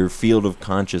in your field of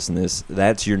consciousness,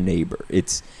 that's your neighbor.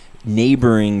 It's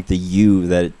neighboring the you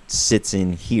that sits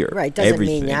in here. Right. Doesn't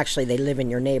mean actually they live in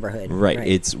your neighborhood. Right.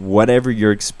 It's whatever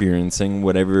you're experiencing,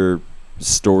 whatever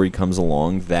story comes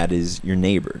along, that is your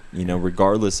neighbor.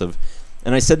 Regardless of.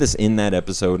 And I said this in that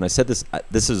episode, and I said this.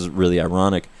 This is really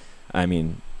ironic. I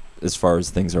mean, as far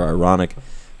as things are ironic.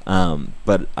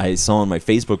 But I saw in my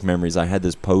Facebook memories, I had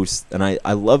this post, and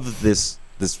I love this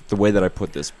the way that I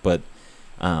put this. But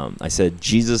I said,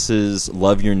 Jesus's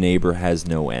love your neighbor has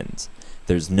no ends.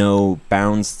 There's no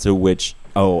bounds to which,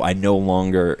 I no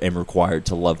longer am required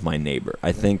to love my neighbor.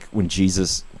 I think when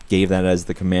Jesus gave that as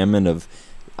the commandment of,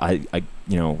 I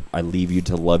leave you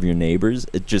to love your neighbors,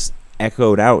 it just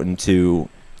echoed out into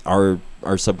our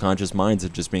subconscious minds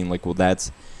of just being like, well,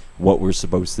 that's what we're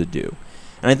supposed to do.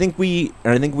 And I think we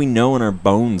know in our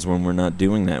bones when we're not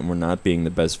doing that and we're not being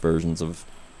the best versions of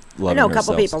loving ourselves. I know a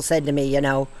couple people said to me,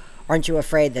 aren't you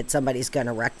afraid that somebody's going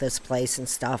to wreck this place and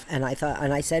stuff? And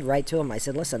I said right to him, I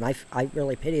said, listen, I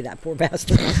really pity that poor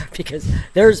bastard because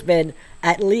there's been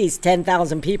at least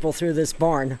 10,000 people through this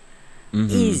barn.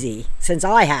 Easy since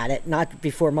I had it, not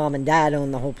before Mom and Dad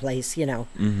owned the whole place,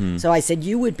 So I said,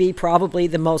 you would be probably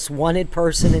the most wanted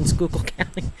person in Schuylkill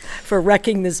County for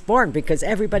wrecking this barn because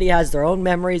everybody has their own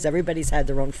memories. Everybody's had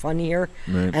their own fun here.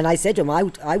 Right. And I said to him,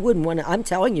 I wouldn't want to, I'm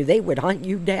telling you, they would hunt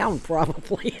you down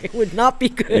probably. It would not be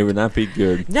good. It would not be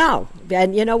good. No.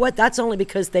 And you know what? That's only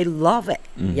because they love it.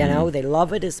 They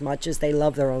love it as much as they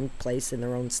love their own place and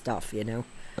their own stuff,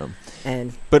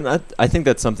 But I think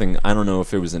that's something, I don't know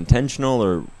if it was intentional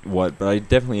or what, but I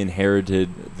definitely inherited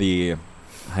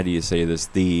how do you say this,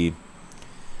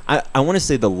 I want to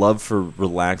say the love for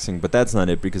relaxing, but that's not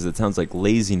it because it sounds like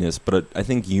laziness, but I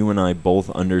think you and I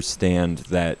both understand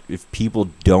that if people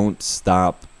don't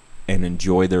stop and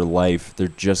enjoy their life, they're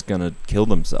just going to kill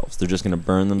themselves. They're just going to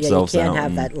burn themselves out. You can't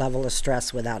have that level of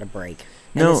stress without a break.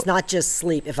 And it's not just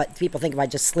sleep. People think if I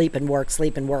just sleep and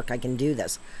work, I can do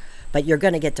this. But you're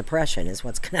going to get depression is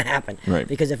what's going to happen. Right.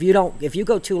 Because if you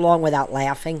go too long without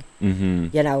laughing,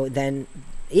 then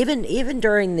even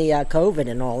during the COVID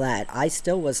and all that, I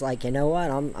still was like, you know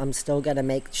what, I'm still going to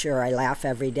make sure I laugh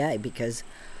every day because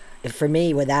for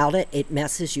me, without it, it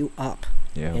messes you up.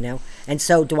 Yeah. And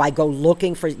so do I go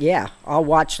looking for, I'll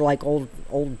watch like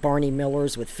old Barney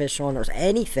Millers with fish on or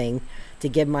anything to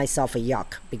give myself a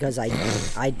yuck because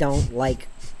I don't like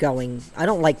I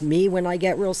don't like me when I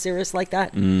get real serious like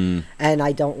that, and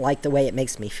I don't like the way it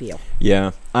makes me feel.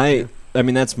 Yeah, I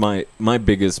mean that's my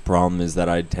biggest problem is that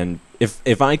I tend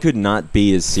if I could not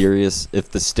be as serious, if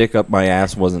the stick up my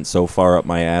ass wasn't so far up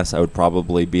my ass, I would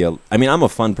probably be I'm a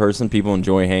fun person. People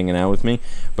enjoy hanging out with me,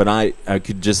 but I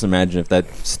could just imagine if that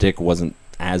stick wasn't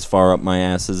as far up my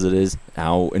ass as it is,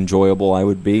 how enjoyable I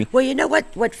would be. Well, you know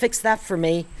what fixed that for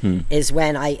me is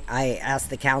when I asked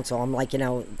the council, I'm like,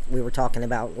 we were talking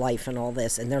about life and all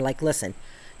this, and they're like, listen,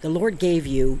 the Lord gave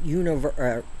you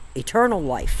eternal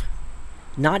life,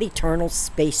 not eternal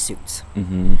spacesuits.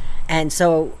 And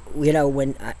so,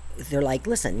 when they're like,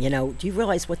 listen, do you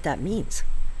realize what that means?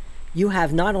 You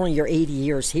have not only your 80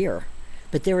 years here,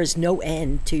 but there is no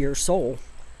end to your soul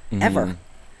ever.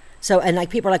 So, and like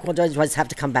people are like, well, does it have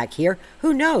to come back here?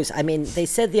 Who knows? I mean, they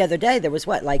said the other day there was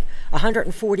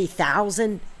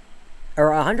 140,000 or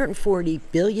 140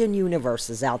 billion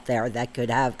universes out there that could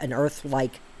have an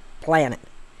Earth-like planet.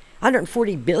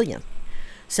 140 billion.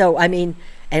 So, I mean,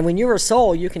 and when you're a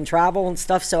soul, you can travel and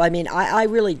stuff. So, I mean, I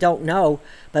really don't know.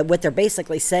 But what they're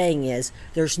basically saying is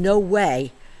there's no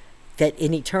way that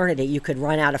in eternity you could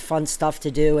run out of fun stuff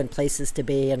to do and places to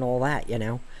be and all that,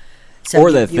 So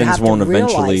or that things won't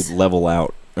eventually level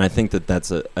out. And I think that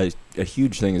that's a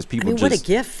huge thing is people what a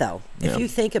gift, though. If you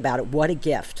think about it, what a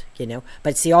gift,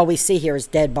 But see, all we see here is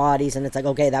dead bodies, and it's like,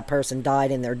 okay, that person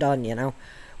died and they're done,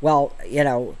 Well,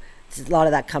 a lot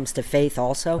of that comes to faith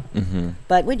also.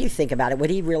 But when you think about it, would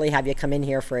he really have you come in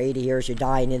here for 80 years, you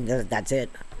die, and that's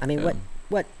it? I mean,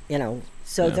 what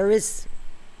So there is,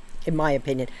 in my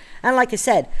opinion. And like I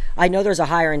said, I know there's a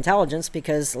higher intelligence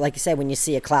because, like you said, when you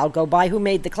see a cloud go by, who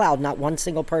made the cloud? Not one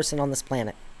single person on this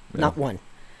planet. Not one.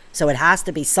 So it has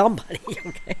to be somebody,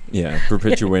 okay? Yeah,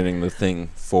 perpetuating the thing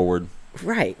forward.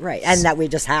 Right. And that we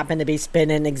just happen to be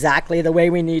spinning exactly the way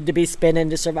we need to be spinning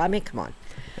to survive. I mean, come on.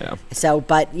 Yeah. So,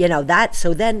 but,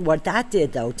 so then what that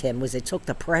did, though, Tim, was it took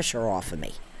the pressure off of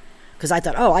me. because I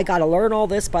thought, oh, I got to learn all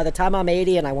this by the time I'm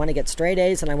 80, and I want to get straight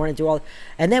A's, and I want to do all.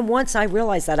 And then once I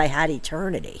realized that I had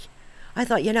eternity, I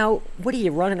thought, what are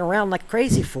you running around like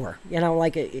crazy for?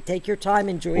 Take your time,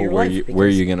 enjoy your life. Where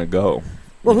are you gonna go?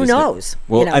 Well, who knows?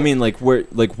 Well, I mean,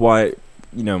 why?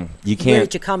 You can't. Where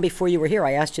did you come before you were here?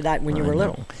 I asked you that when you were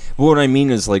little. Well, what I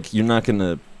mean is, you're not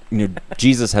gonna.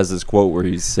 Jesus has this quote where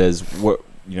he says,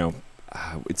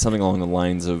 it's something along the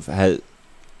lines of,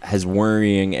 has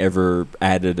worrying ever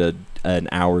added an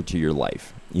hour to your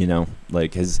life?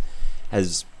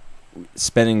 Has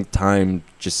spending time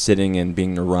just sitting and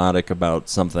being neurotic about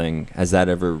something, has that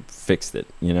ever fixed it?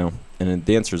 And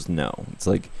the answer is no. It's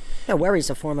no, worry is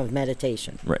a form of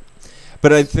meditation. Right.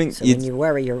 But I think so when you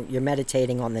worry, you're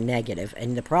meditating on the negative,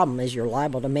 and the problem is you're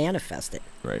liable to manifest it.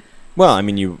 Right. Well, I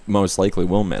mean, you most likely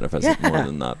will manifest it more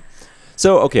than not.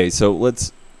 So okay, so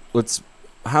let's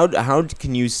how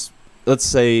can you let's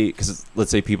say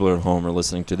people are at home or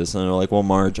listening to this and they're like, well,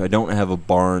 Marge, I don't have a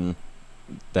barn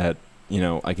that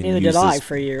I can Neither use. Did I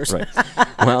for years. Right.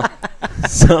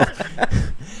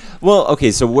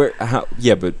 Okay. So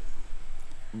but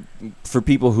for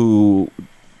people who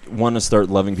want to start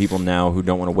loving people now, who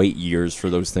don't want to wait years for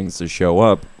those things to show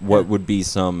up, what would be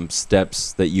some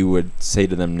steps that you would say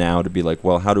to them now to be like,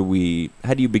 well, how do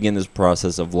you begin this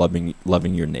process of loving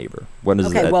your neighbor? What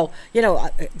is that? Okay, well,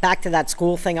 back to that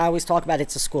school thing I always talk about.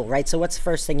 It's a school, right? So what's the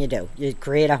first thing you do? You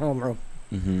create a homeroom.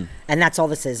 Mm-hmm. And that's all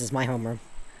this is my homeroom.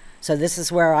 So this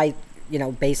is where I,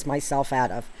 base myself out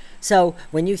of. So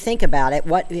when you think about it,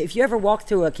 if you ever walk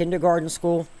through a kindergarten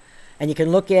school and you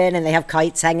can look in and they have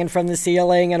kites hanging from the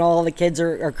ceiling and all the kids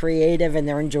are creative and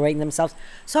they're enjoying themselves.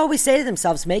 So I always say to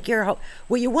themselves,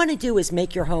 what you want to do is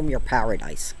make your home your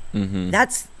paradise. Mm-hmm.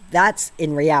 That's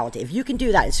in reality. If you can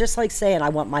do that, it's just like saying, I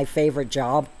want my favorite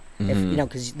job. Mm-hmm.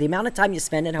 Because the amount of time you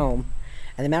spend at home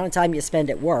and the amount of time you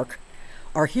spend at work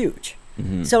are huge.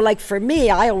 Mm-hmm. So for me,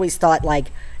 I always thought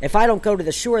if I don't go to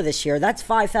the shore this year, that's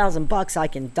 $5,000 I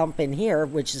can dump in here,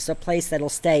 which is a place that'll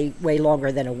stay way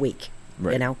longer than a week.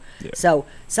 Right. Yeah. So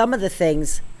some of the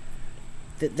things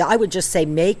that I would just say,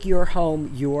 make your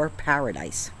home your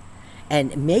paradise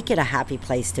and make it a happy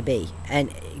place to be.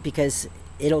 And because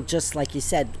it'll just, like you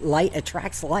said, light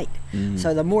attracts light. Mm-hmm.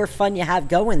 So the more fun you have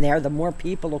going there, the more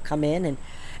people will come in.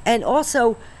 And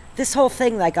also this whole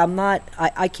thing,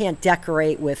 I can't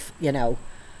decorate with,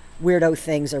 weirdo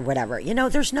things or whatever.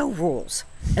 There's no rules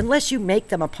unless you make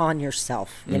them upon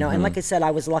yourself, mm-hmm. And like I said,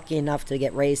 I was lucky enough to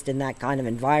get raised in that kind of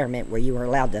environment where you were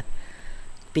allowed to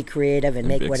be creative and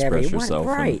make whatever you want.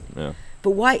 Right. But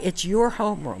why? It's your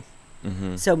homeroom.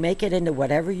 Mm-hmm. So make it into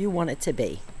whatever you want it to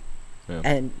be. Yeah.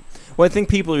 And I think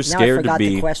people are scared to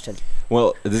be. The question.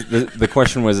 Well, the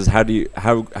question was how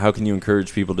can you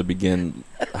encourage people to begin?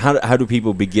 How do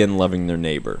people begin loving their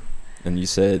neighbor? And you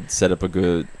said set up a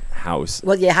good house.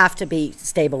 Well, you have to be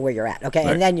stable where you're at, okay?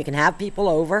 Right. And then you can have people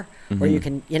over, mm-hmm. or you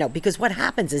can, because what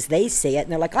happens is they see it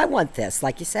and they're like, I want this,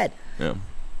 like you said. Yeah.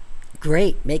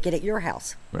 Great, make it at your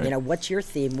house. Right. What's your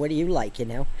theme? What do you like?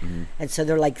 Mm-hmm. And so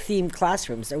they're like themed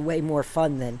classrooms. They're way more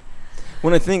fun than.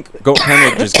 When I think,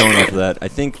 just going off of that, I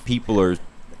think people are.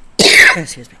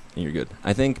 Excuse me. You're good.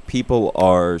 I think people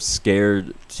are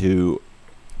scared to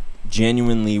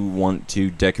genuinely want to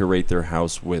decorate their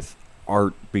house with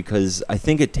art, because I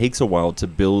think it takes a while to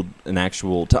build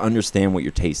to understand what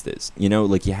your taste is. You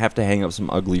have to hang up some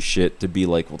ugly shit to be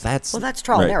like, well, that's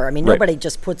trial and error. I mean, nobody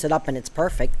just puts it up and it's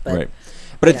perfect. But, right.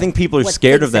 But I think people are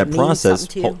scared of that process.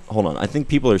 Hold on. I think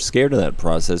people are scared of that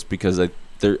process because I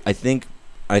think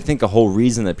a whole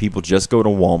reason that people just go to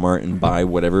Walmart and buy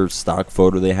whatever stock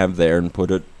photo they have there and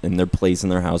put it in their place in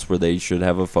their house where they should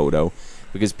have a photo,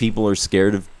 because people are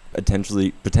scared of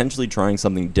potentially trying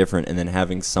something different and then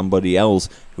having somebody else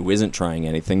who isn't trying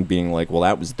anything being like, well,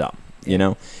 that was dumb,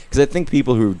 because I think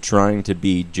people who are trying to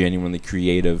be genuinely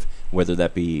creative, whether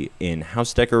that be in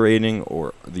house decorating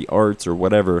or the arts or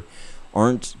whatever,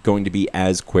 aren't going to be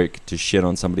as quick to shit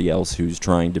on somebody else who's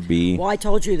trying to be. Well, I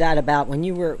told you that about when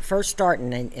you were first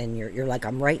starting, and you're like,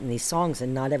 I'm writing these songs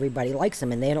and not everybody likes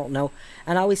them and they don't know.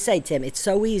 And I always say, Tim, it's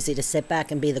so easy to sit back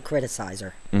and be the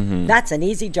criticizer. Mm-hmm. That's an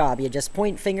easy job. You just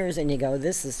point fingers and you go, I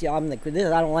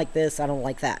don't like this, I don't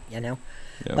like that, Yeah.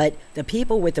 But the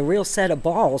people with the real set of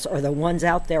balls are the ones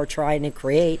out there trying to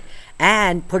create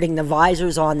and putting the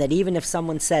visors on that even if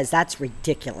someone says that's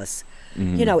ridiculous.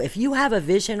 Mm-hmm. If you have a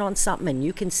vision on something and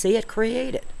you can see it,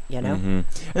 create it, Mm-hmm. And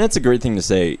that's a great thing to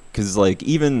say, because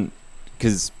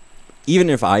even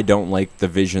if I don't like the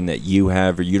vision that you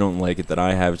have or you don't like it that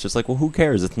I have, it's just like, well, who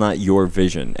cares? It's not your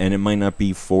vision, and it might not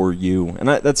be for you. And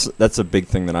that's a big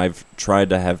thing that I've tried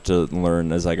to have to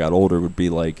learn as I got older, would be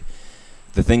like,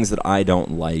 the things that I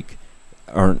don't like,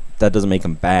 that doesn't make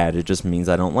them bad. It just means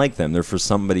I don't like them. They're for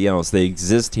somebody else. They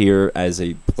exist here as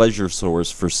a pleasure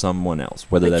source for someone else,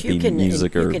 whether But that be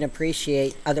music or. You can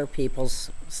appreciate other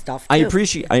people's stuff, too.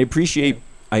 I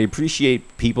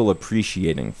appreciate people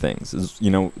appreciating things.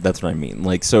 That's what I mean.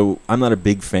 Like, so I'm not a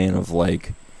big fan of,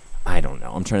 like, I don't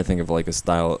know. I'm trying to think of like a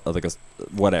style, like a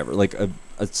whatever, like a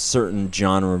certain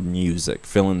genre of music,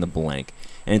 fill in the blank.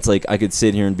 And it's like I could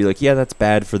sit here and be like, yeah, that's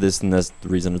bad for this and that's the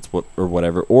reason it's what or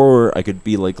whatever. Or I could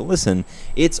be like, listen,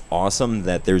 it's awesome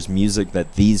that there's music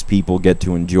that these people get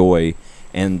to enjoy,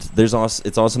 and it's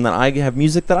awesome that I have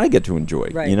music that I get to enjoy.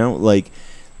 Right. You know, like,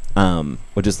 well,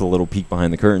 just a little peek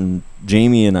behind the curtain.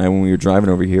 Jamie and I, when we were driving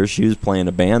over here, she was playing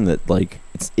a band that like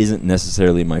isn't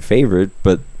necessarily my favorite,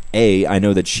 but I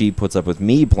know that she puts up with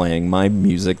me playing my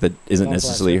music that isn't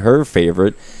necessarily her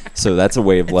favorite, so that's a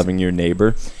way of loving your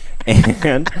neighbor.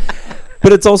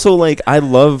 But it's also like I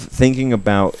love thinking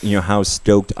about how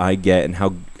stoked I get and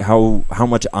how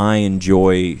much I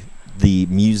enjoy the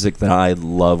music that I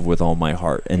love with all my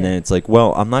heart. And then it's like,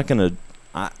 well, I'm not gonna.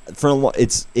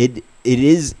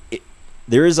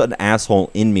 There is an asshole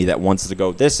in me that wants to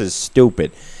go, this is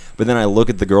stupid. But then I look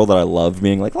at the girl that I love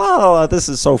being like, la, this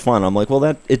is so fun. I'm like,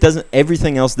 well,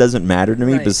 everything else doesn't matter to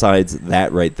me besides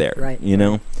that right there. Right.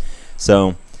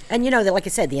 So. And like I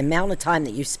said, the amount of time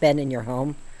that you spend in your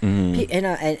home, and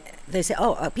they say,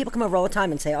 people come over all the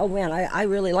time and say, oh man, I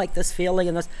really like this feeling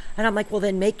and this, and I'm like, well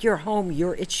then make your home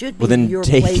it should be your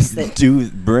place.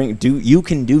 You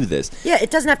can do this. Yeah, it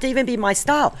doesn't have to even be my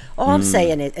style. All I'm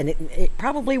saying is, and it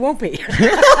probably won't be.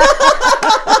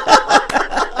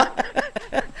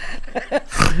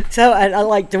 So I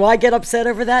like, do I get upset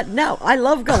over that? No, I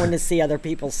love going to see other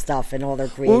people's stuff and all their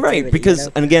creativity. Well, right, because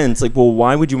and again, it's like, well,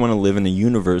 why would you want to live in a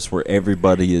universe where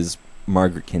everybody is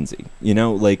Margaret Kinsey?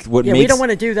 Like what? Yeah, we don't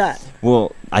want to do that.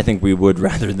 Well, I think we would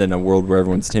rather than a world where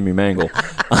everyone's Timmy Mangle.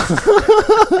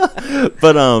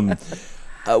 But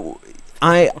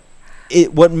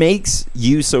what makes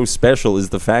you so special is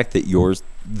the fact that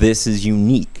this is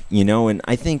unique, and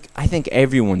I think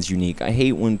everyone's unique. I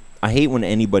hate when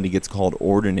anybody gets called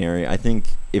ordinary. I think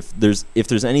if there's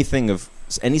anything of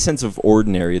any sense of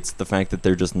ordinary, it's the fact that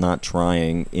they're just not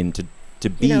trying to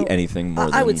be anything more.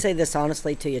 I would say this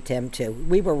honestly to you, Tim, too.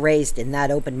 We were raised in that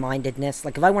open-mindedness.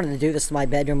 Like if I wanted to do this in my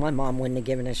bedroom, my mom wouldn't have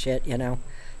given a shit,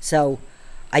 So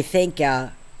I think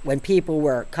when people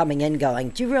were coming in going,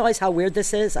 do you realize how weird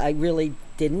this is? I really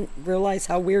didn't realize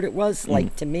how weird it was.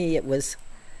 Like to me it was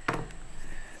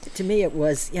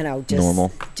just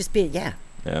normal. Just being, yeah.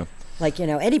 Yeah. Like,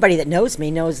 anybody that knows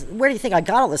me knows, where do you think I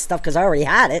got all this stuff? Because I already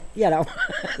had it,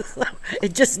 So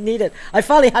it just needed, I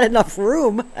finally had enough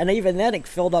room, and even then it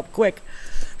filled up quick.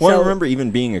 Well, I remember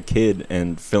even being a kid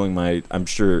and filling I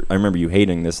remember you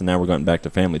hating this, and now we're going back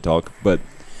to family talk, but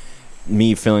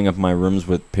me filling up my rooms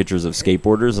with pictures of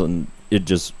skateboarders, and it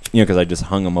just, because I just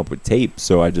hung them up with tape,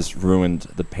 so I just ruined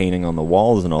the painting on the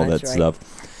walls and all that stuff.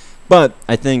 But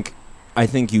I think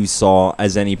you saw,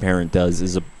 as any parent does,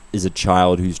 is a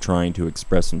child who's trying to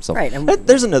express himself. Right.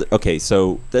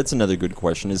 So that's another good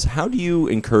question, is how do you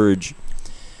encourage,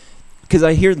 because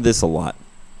I hear this a lot,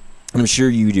 and I'm sure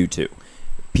you do too,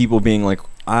 people being like,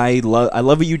 I love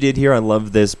what you did here, I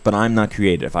love this, but I'm not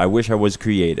creative. I wish I was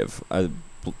creative.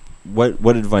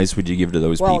 What advice would you give to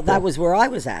those people? Well, that was where I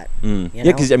was at. Yeah,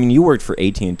 because you worked for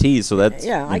AT&T, so that's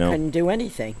I couldn't do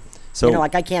anything. So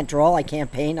like I can't draw, I can't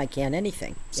paint, I can't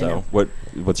anything. So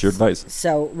what's your advice?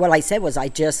 So what I said was I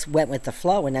just went with the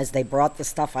flow, and as they brought the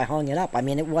stuff, I hung it up. I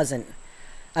mean, it wasn't.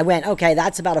 I went, okay,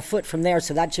 that's about a foot from there,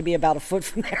 so that should be about a foot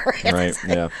from there. Right.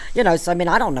 Yeah. So I mean,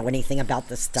 I don't know anything about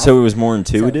this stuff. So it was more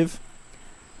intuitive.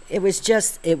 It was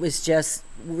just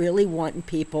really wanting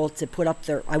people to put up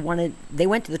they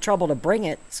went to the trouble to bring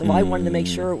it, so I wanted to make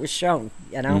sure it was shown,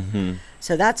 Mm-hmm.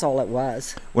 So that's all it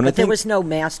was. But there was no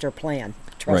master plan,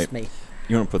 trust me.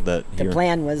 You want to put that here? The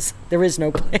plan was, there is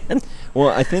no plan. Well,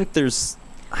 I think there's...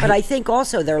 But I think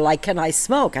also they're like, can I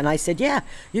smoke? And I said, yeah,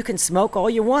 you can smoke all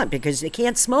you want because you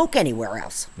can't smoke anywhere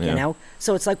else,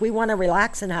 So it's like we want to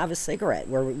relax and have a cigarette.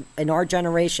 Where in our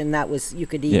generation, that was, you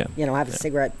could eat, have a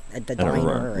cigarette at the diner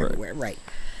or everywhere, right.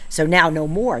 So now no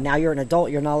more. Now you're an adult.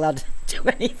 You're not allowed to do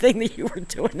anything that you were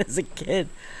doing as a kid.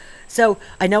 So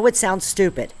I know it sounds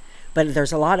stupid, but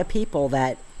there's a lot of people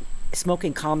that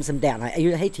smoking calms them down. I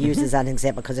hate to use this as an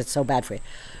example because it's so bad for you.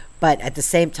 But at the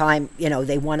same time,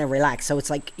 they want to relax. So it's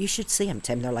like, you should see them,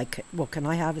 Tim. They're like, well, can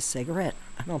I have a cigarette?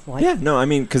 And I'm like, Yeah, no, I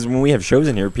mean, because when we have shows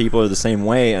in here, people are the same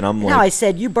way, and I'm like... No, I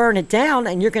said, you burn it down,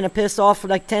 and you're going to piss off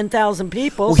like 10,000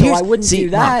 people, Well, so I wouldn't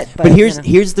do that. No, but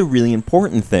here's the really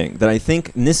important thing that I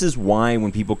think, and this is why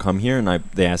when people come here and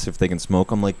they ask if they can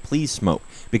smoke, I'm like, please smoke,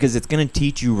 because it's going to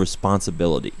teach you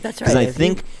responsibility. That's right. Because I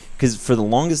think... Because for the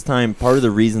longest time, part of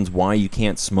the reasons why you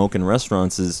can't smoke in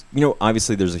restaurants is,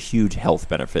 obviously there's a huge health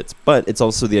benefits, but it's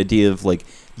also the idea of, like,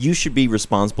 you should be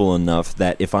responsible enough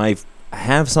that if I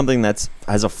have something that's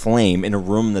has a flame in a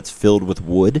room that's filled with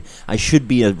wood, I should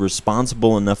be a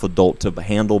responsible enough adult to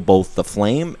handle both the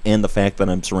flame and the fact that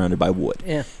I'm surrounded by wood.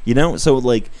 Yeah. So,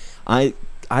 like, I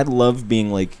love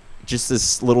being, like, just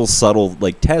this little subtle,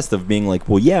 like, test of being like,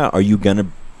 well, yeah, are you going to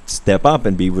step up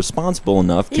and be responsible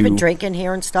enough to... Even drinking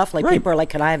here and stuff, like, Right. people are like,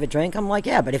 can I have a drink? I'm like,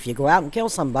 yeah, but if you go out and kill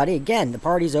somebody, again, the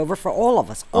party's over for all of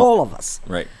us. All of us.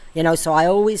 Right. So I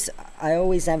always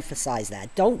emphasize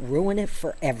that. Don't ruin it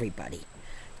for everybody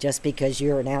just because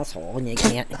you're an asshole and you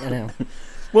can't,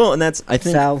 Well, and that's, I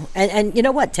think... So, and you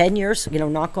know what? 10 years,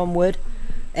 knock on wood,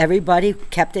 everybody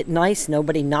kept it nice.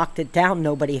 Nobody knocked it down.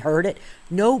 Nobody heard it.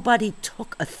 Nobody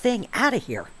took a thing out of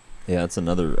here. Yeah, that's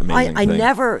another amazing I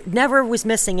thing. never was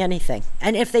missing anything.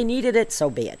 And if they needed it, so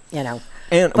be it, And,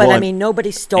 But, well, I mean, nobody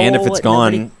stole it. And if it's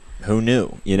gone, nobody- who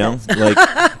knew,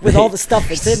 Like, with all the stuff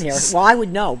that's in here. Well, I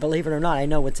would know, believe it or not. I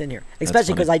know what's in here. Especially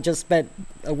funny. because I just spent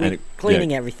a week yeah.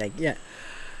 cleaning everything. Yeah.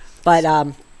 But,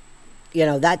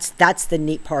 that's the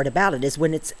neat part about it is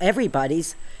when it's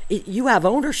everybody's, you have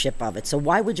ownership of it. So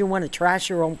why would you want to trash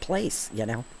your own place,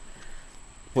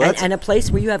 Well, and a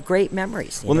place where you have great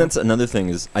memories. Well, that's another thing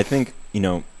is I think,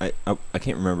 I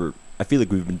can't remember. I feel like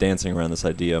we've been dancing around this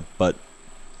idea, but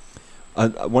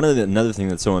another thing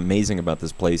that's so amazing about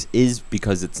this place is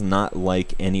because it's not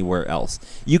like anywhere else.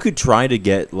 You could try to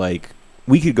get, like,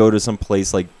 we could go to some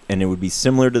place like, and it would be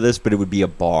similar to this, but it would be a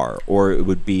bar or it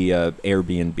would be a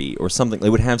Airbnb or something. It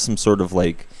would have some sort of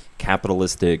like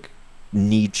capitalistic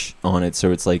niche on it,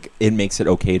 so it's like it makes it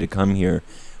okay to come here.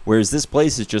 Whereas this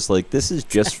place is just like, this is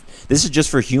just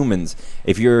for humans.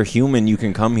 If you're a human, you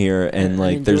can come here and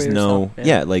like there's no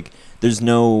there's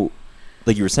no,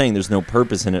 like you were saying, there's no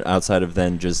purpose in it outside of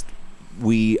then just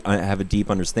we have a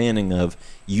deep understanding of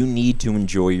you need to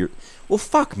enjoy your... Well,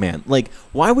 fuck, man. Like,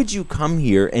 why would you come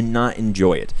here and not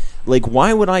enjoy it? Like,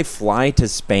 why would I fly to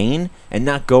Spain and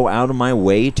not go out of my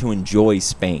way to enjoy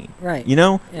Spain? Right.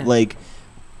 Yeah. Like,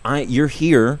 you're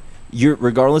here. You're,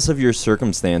 regardless of your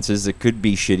circumstances, it could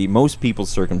be shitty. Most people's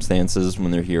circumstances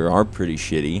when they're here are pretty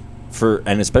shitty.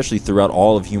 And especially throughout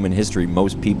all of human history,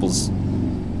 most people's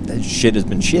shit has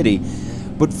been shitty.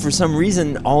 But for some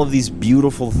reason, all of these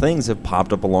beautiful things have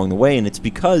popped up along the way, and it's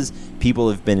because people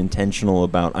have been intentional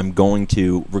about, I'm going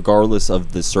to, regardless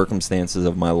of the circumstances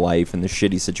of my life and the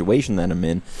shitty situation that I'm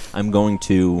in, I'm going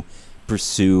to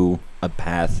pursue a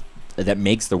path that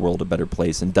makes the world a better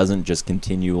place and doesn't just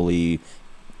continually...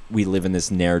 We live in this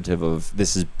narrative of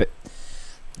this is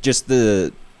just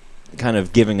the kind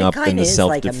of giving up and the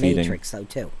self-defeating. It kind of is like a matrix, though,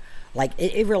 too. Like,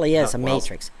 it really is a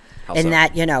matrix. In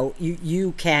that,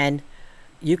 you can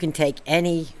take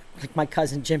any, like my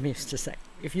cousin Jim used to say,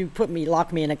 if you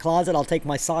lock me in a closet, I'll take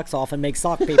my socks off and make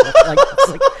sock people.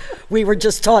 Like we were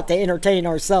just taught to entertain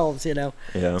ourselves,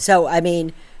 Yeah. So, I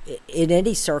mean, in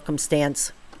any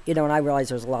circumstance, and I realize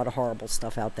there's a lot of horrible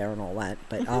stuff out there and all that,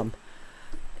 but,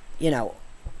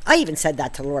 I even said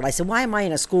that to the Lord. I said, why am I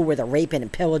in a school where they're raping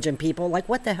and pillaging people? Like,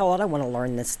 what the hell? I don't want to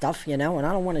learn this stuff, and I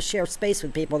don't want to share space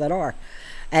with people that are.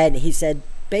 And he said,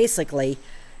 basically,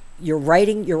 you're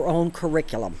writing your own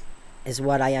curriculum, is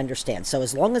what I understand. So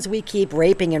as long as we keep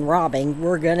raping and robbing,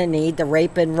 we're going to need the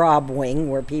rape and rob wing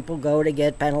where people go to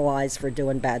get penalized for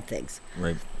doing bad things.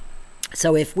 Right.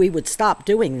 So if we would stop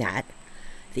doing that,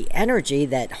 the energy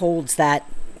that holds that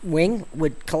wing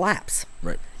would collapse.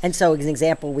 Right. And so, as an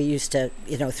example, we used to,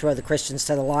 throw the Christians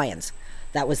to the lions.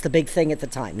 That was the big thing at the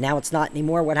time. Now it's not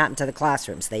anymore. What happened to the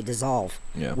classrooms? They dissolve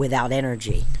without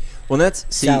energy. Well, that's...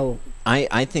 See, so,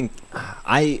 I think...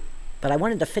 But I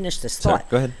wanted to finish this thought. Sorry,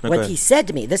 go ahead. No, what go ahead. he said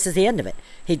to me, this is the end of it.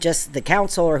 The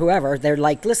council or whoever, they're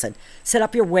like, listen, set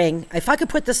up your wing. If I could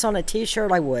put this on a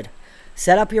T-shirt, I would.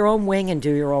 Set up your own wing and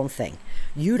do your own thing.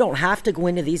 You don't have to go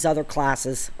into these other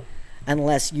classes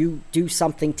unless you do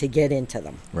something to get into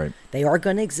them. Right. They are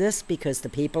going to exist because the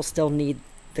people still need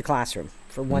the classroom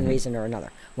for one reason or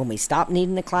another. When we stop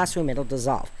needing the classroom, it'll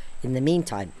dissolve. In the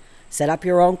meantime, set up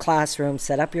your own classroom,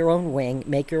 set up your own wing,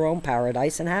 make your own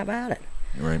paradise, and have at it.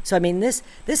 Right. So, I mean, this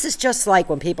is just like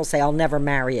when people say, I'll never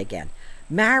marry again.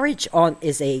 Marriage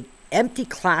is a empty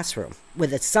classroom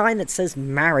with a sign that says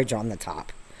marriage on the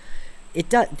top. it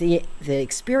does the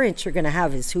experience you're going to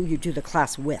have is who you do the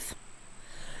class with.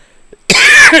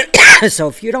 So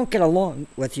if you don't get along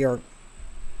with your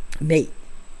mate,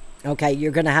 okay,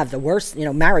 you're going to have the worst.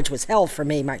 Marriage was hell for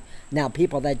me. Now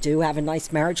people that do have a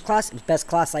nice marriage class, it's the best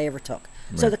class I ever took.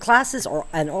 Right. So the classes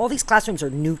and all these classrooms are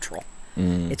neutral.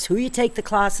 It's who you take the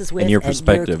classes with and your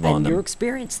perspective on them. Your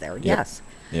experience there. Yep. Yes.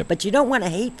 Yep. But you don't want to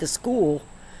hate the school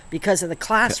because of the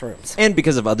classrooms and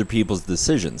because of other people's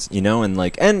decisions,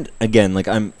 and again,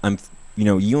 I'm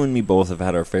you and me both have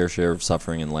had our fair share of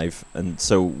suffering in life, and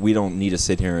so we don't need to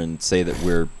sit here and say that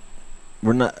we're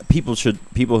not. People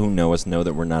who know us know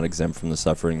that we're not exempt from the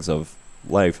sufferings of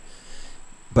life,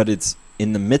 but it's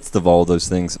in the midst of all those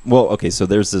things. Well, okay, so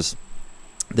there's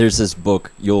this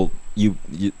book.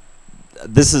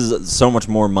 This is so much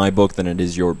more my book than it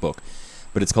is your book,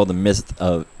 but it's called The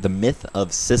Myth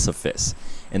of Sisyphus.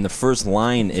 And the first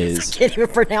line is... I can't even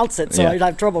pronounce it, so I'd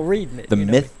have trouble reading it. The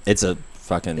myth... It's a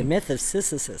fucking... The Myth of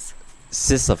Sisyphus.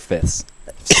 Sisyphus.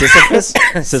 Sisyphus?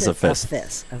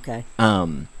 Sisyphus. Okay.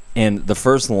 And the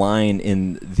first line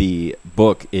in the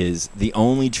book is, the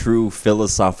only true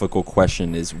philosophical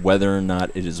question is whether or not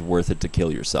it is worth it to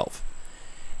kill yourself.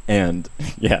 And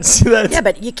yes, yeah,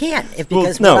 but you can't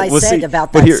because I said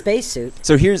about that spacesuit.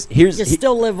 So here's you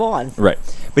still live on, right?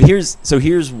 But here's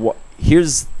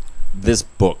this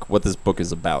book. What this book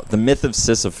is about? The Myth of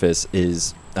Sisyphus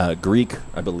is a Greek,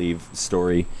 I believe,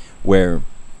 story where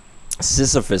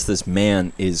Sisyphus, this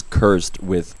man, is cursed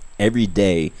with every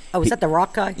day. Oh, is that the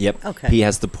rock guy? Yep. Okay. He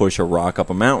has to push a rock up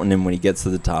a mountain, and when he gets to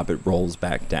the top, it rolls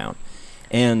back down.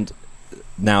 And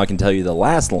now I can tell you the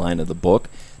last line of the book.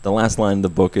 The last line of the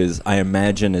book is, I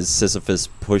imagine as Sisyphus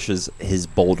pushes his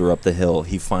boulder up the hill,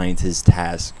 he finds his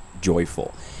task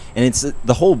joyful. And it's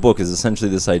the whole book is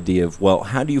essentially this idea of, well,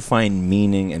 how do you find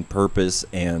meaning and purpose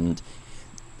and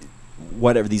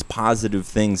whatever, these positive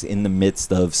things in the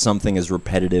midst of something as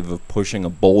repetitive of pushing a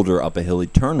boulder up a hill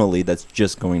eternally that's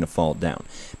just going to fall down.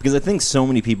 Because I think so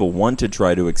many people want to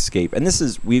try to escape. And this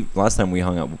is, last time we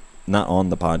hung out, not on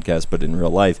the podcast, but in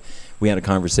real life, we had a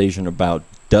conversation about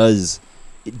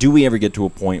do we ever get to a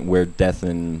point where death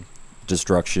and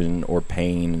destruction or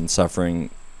pain and suffering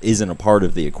isn't a part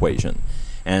of the equation?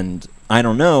 And I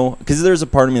don't know, because there's a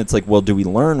part of me that's like, well, do we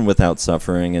learn without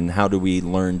suffering, and how do we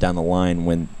learn down the line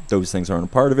when those things aren't a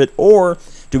part of it? Or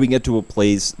do we get to a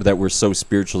place that we're so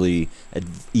spiritually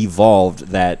evolved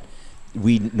that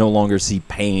we no longer see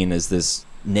pain as this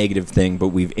negative thing, but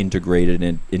we've integrated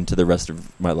it into the rest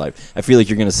of my life? I feel like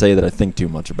you're going to say that I think too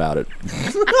much about it.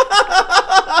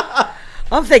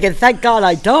 I'm thinking, thank God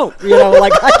I don't.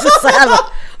 I just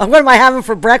what am I having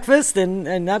for breakfast,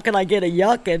 and how can I get a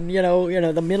yuck, and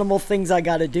the minimal things I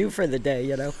got to do for the day.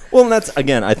 Well, and that's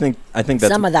again, I think that's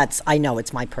some of that's. I know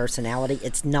it's my personality.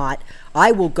 It's not.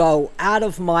 I will go out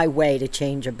of my way to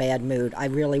change a bad mood. I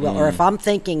really will. Or if I'm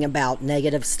thinking about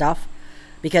negative stuff,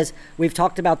 because we've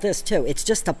talked about this too. It's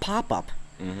just a pop up.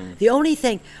 Mm-hmm. The only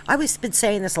thing I've been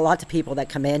saying this a lot to people that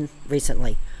come in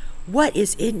recently. What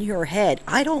is in your head?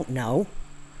 I don't know.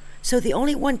 So the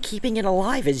only one keeping it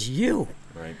alive is you.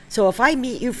 Right. So if I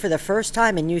meet you for the first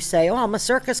time and you say, oh, I'm a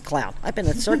circus clown. I've been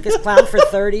a circus clown for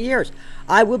 30 years.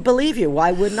 I would believe you.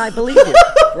 Why wouldn't I believe you?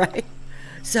 Right?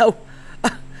 So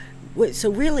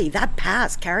really, that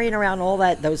past, carrying around all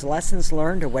those lessons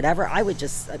learned or whatever, I would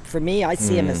just, for me, I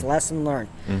see them as lesson learned.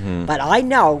 Mm-hmm. But I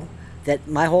know that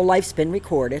my whole life's been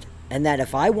recorded, and that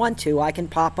if I want to, I can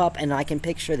pop up and I can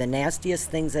picture the nastiest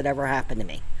things that ever happened to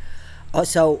me.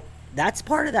 So that's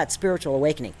part of that spiritual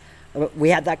awakening. We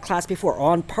had that class before.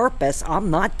 On purpose,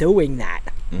 I'm not doing that.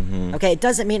 Mm-hmm. Okay, it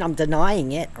doesn't mean I'm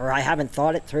denying it or I haven't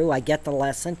thought it through. I get the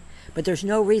lesson. But there's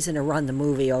no reason to run the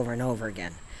movie over and over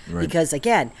again. Right. Because,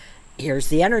 again, here's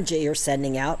the energy you're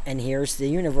sending out, and here's the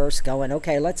universe going,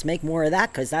 okay, let's make more of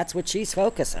that because that's what she's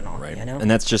focusing on. Right.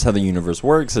 And that's just how the universe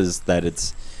works, is that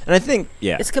it's... And I think,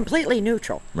 it's completely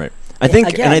neutral. Right. I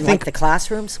think like the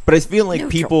classrooms. But I feel like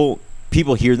people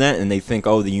hear that and they think,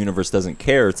 oh, the universe doesn't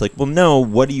care. It's like, well, no,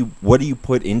 what do you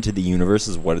put into the universe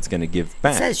is what it's going to give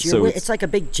back. It says it's like a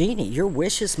big genie. Your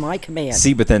wish is my command.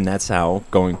 See, but then that's how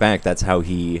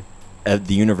the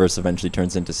universe eventually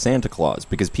turns into Santa Claus,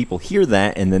 because people hear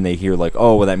that and then they hear like,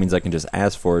 oh, well, that means I can just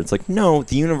ask for it. It's like, no,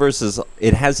 the universe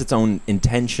it has its own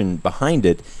intention behind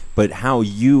it, but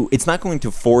it's not going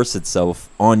to force itself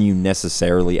on you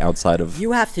necessarily outside of...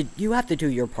 You have to do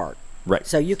your part. Right.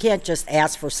 So you can't just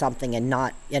ask for something and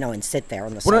not, and sit there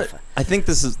on the sofa. I think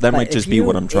might just be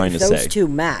what I'm trying to say. If those two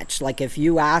match, like if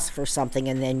you ask for something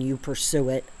and then you pursue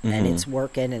it, mm-hmm. and it's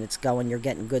working and it's going, you're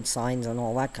getting good signs and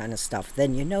all that kind of stuff,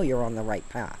 then you're on the right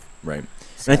path. Right.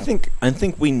 So. And I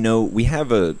think we know we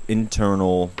have a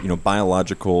internal,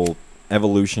 biological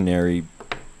evolutionary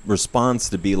response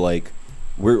to be like,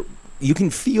 you can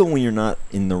feel when you're not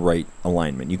in the right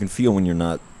alignment. You can feel when you're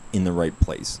not in the right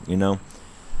place, you know?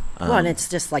 Well, and it's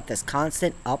just like this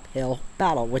constant uphill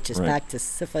battle, which is back to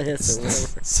Sisyphus or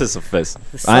whatever. Sisyphus.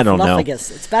 I don't know.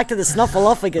 It's back to the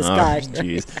Snuffleupagus guy.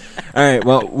 Jeez. All right.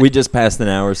 Well, we just passed an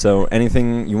hour, so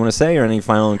anything you want to say or any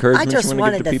final encouragement? I just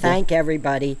wanted to people? thank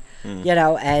everybody, you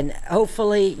know, and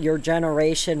hopefully your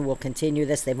generation will continue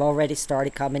this. They've already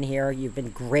started coming here. You've been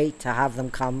great to have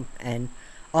them come, and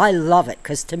I love it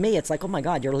because to me it's like, oh my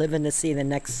God, you're living to see the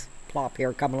next plop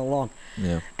here coming along.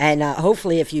 Yeah. And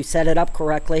hopefully if you set it up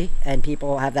correctly and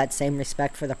people have that same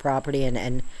respect for the property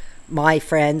and my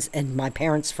friends and my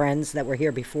parents' friends that were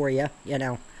here before you, you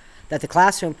know, that the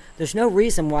classroom, there's no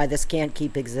reason why this can't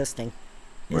keep existing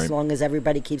as long as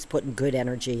everybody keeps putting good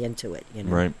energy into it, you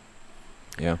know. Right.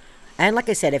 Yeah. And like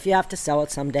I said, if you have to sell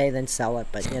it someday, then sell it.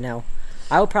 But, you know,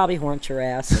 I will probably haunt your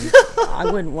ass and I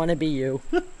wouldn't want to be you.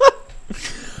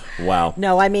 Wow.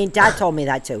 No, I mean, Dad told me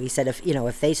that too. He said,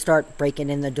 if they start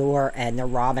breaking in the door and they're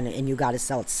robbing it and you got to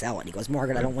sell it, sell it. He goes,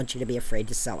 Margaret, I don't want you to be afraid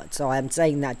to sell it. So I'm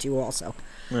saying that to you also.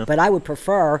 Yeah. But I would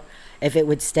prefer if it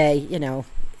would stay, you know,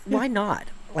 why not?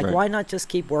 Like, why not just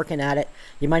keep working at it?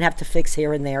 You might have to fix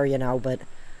here and there, you know, but.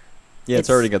 Yeah, it's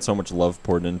already got so much love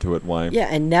poured into it. Why? Yeah,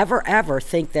 and never ever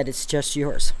think that it's just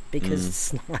yours because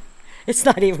it's not. It's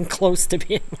not even close to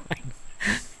being mine.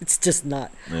 It's just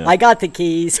not. Yeah. I got the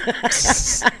keys.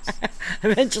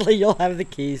 Eventually you'll have the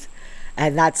keys.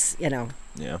 And that's, you know.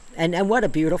 Yeah. And what a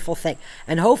beautiful thing.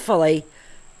 And hopefully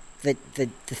the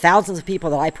thousands of people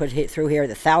that I put through here,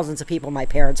 the thousands of people my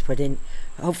parents put in,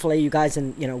 hopefully you guys,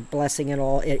 and you know, blessing it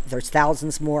all, there's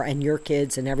thousands more, and your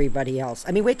kids and everybody else.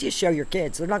 I mean, wait till you show your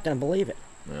kids. They're not going to believe it.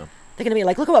 Yeah. They're going to be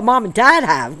like, look at what Mom and Dad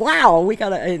have. Wow,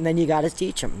 and then you got to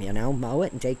teach them, you know, mow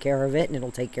it and take care of it, and it'll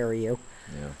take care of you.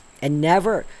 Yeah. And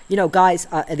never, you know, guys,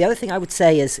 the other thing I would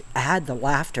say is add the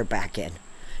laughter back in.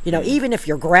 You know, even if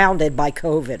you're grounded by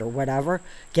COVID or whatever,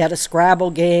 get a Scrabble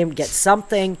game, get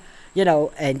something, you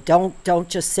know, and don't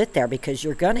just sit there because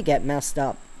you're going to get messed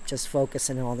up just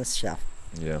focusing on all this stuff.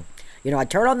 Yeah. You know, I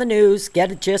turn on the news,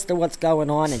 get a gist of what's going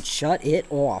on, and shut it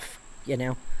off, you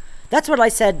know. That's what I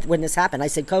said when this happened. I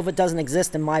said, COVID doesn't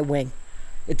exist in my wing.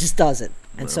 It just doesn't.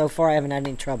 And so far, I haven't had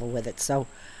any trouble with it. So,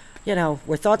 you know,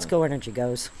 where thoughts go, energy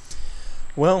goes.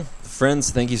 Well,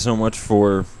 friends, thank you so much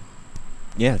for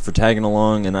tagging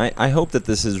along. And I hope that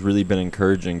this has really been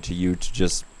encouraging to you to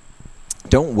just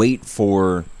don't wait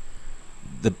for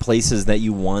the places that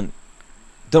you want.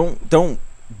 Don't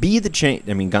be the change.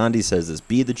 I mean, Gandhi says this,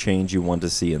 be the change you want to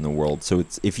see in the world. So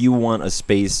it's if you want a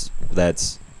space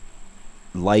that's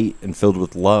light and filled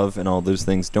with love and all those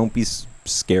things, don't be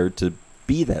scared to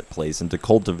be that place and to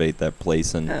cultivate that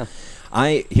place. And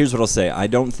here's what I'll say. I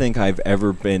don't think I've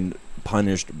ever been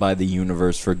punished by the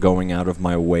universe for going out of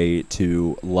my way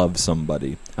to love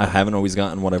somebody. I haven't always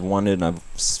gotten what I've wanted, and I've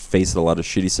faced a lot of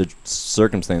shitty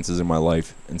circumstances in my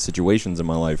life and situations in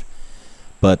my life.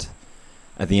 But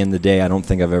at the end of the day, I don't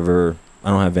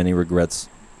have any regrets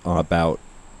about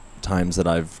times that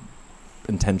I've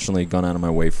intentionally gone out of my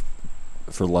way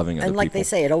for loving other people. And like they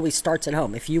say, it always starts at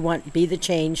home. If you be the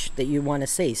change that you want to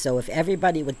see. So if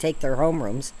everybody would take their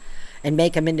homerooms and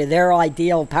make them into their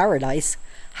ideal paradise,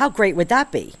 how great would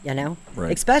that be, you know?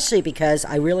 Right. Especially because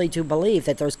I really do believe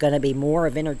that there's going to be more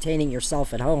of entertaining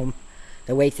yourself at home,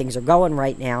 the way things are going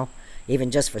right now,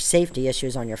 even just for safety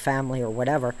issues on your family or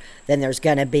whatever, than there's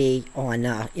going to be on,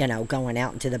 you know, going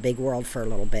out into the big world for a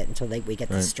little bit until we get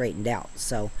this straightened out.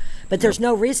 So, but there's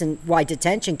no reason why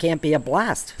detention can't be a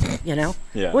blast, you know?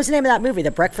 Yeah. What's the name of that movie,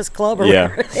 The Breakfast Club? Or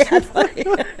whatever?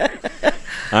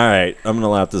 All right, I'm going to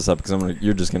lap this up because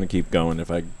you're just going to keep going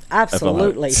if I...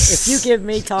 Absolutely. If you give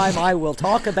me time, I will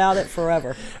talk about it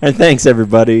forever. And thanks,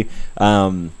 everybody. We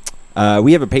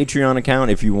have a Patreon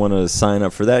account. If you want to sign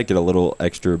up for that, get a little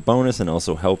extra bonus and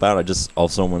also help out. I just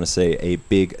also want to say a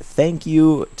big thank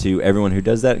you to everyone who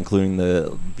does that, including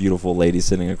the beautiful lady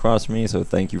sitting across from me. So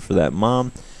thank you for that,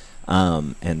 Mom.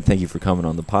 And thank you for coming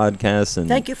on the podcast. And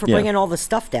thank you for bringing all the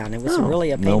stuff down. It was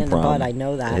really a pain in the butt. I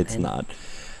know that. It's not.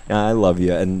 I love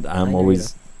you, and I'm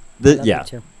always...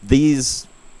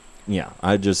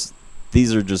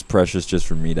 These are just precious just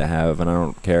for me to have, and I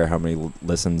don't care how many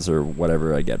listens or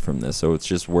whatever I get from this. So it's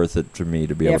just worth it for me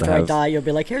to be able to have. After I die, you'll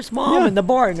be like, "Here's Mom in the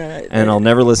barn," and I'll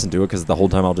never listen to it because the whole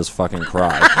time I'll just fucking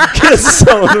cry.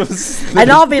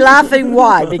 And I'll be laughing.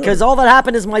 Why? Because all that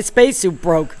happened is my spacesuit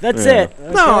broke. That's it.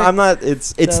 Okay? No, I'm not.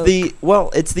 It's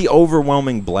the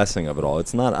overwhelming blessing of it all.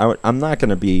 It's not. I'm not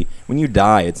going to be when you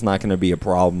die. It's not going to be a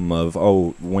problem of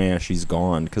she's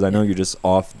gone, because I know you're just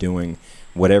off doing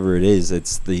whatever it is.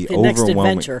 It's the overwhelming next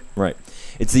adventure. Right.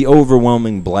 it's the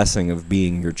overwhelming blessing of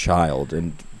being your child,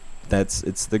 and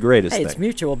it's the greatest Hey, thing. it's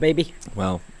mutual, baby.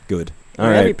 Well, good. All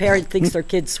Every right. parent thinks their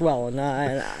kid's swell,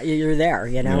 and you're there,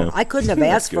 you know. Yeah. I couldn't have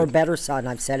That's asked for a good. better son.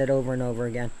 I've said it over and over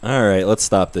again. All right, let's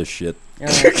stop this shit. All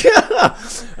right.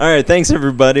 All right, thanks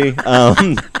everybody.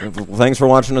 Thanks for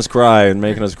watching us cry and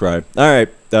making us cry. All right,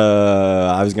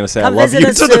 I was gonna say Come I love visit you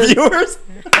us to the soon. viewers.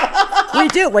 We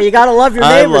do. Well, you got to love your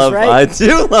neighbors, right? I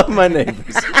do love my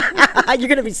neighbors. You're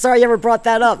going to be sorry you ever brought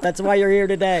that up. That's why you're here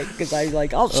today. Because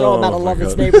I'll show him how to Oh, my love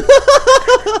his God. neighbors.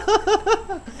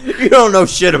 You don't know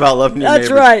shit about loving your That's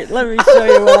neighbors. right. Let me show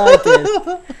you what I did.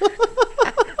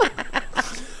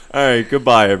 All right,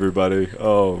 goodbye everybody.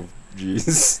 Oh,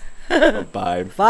 jeez. Bye.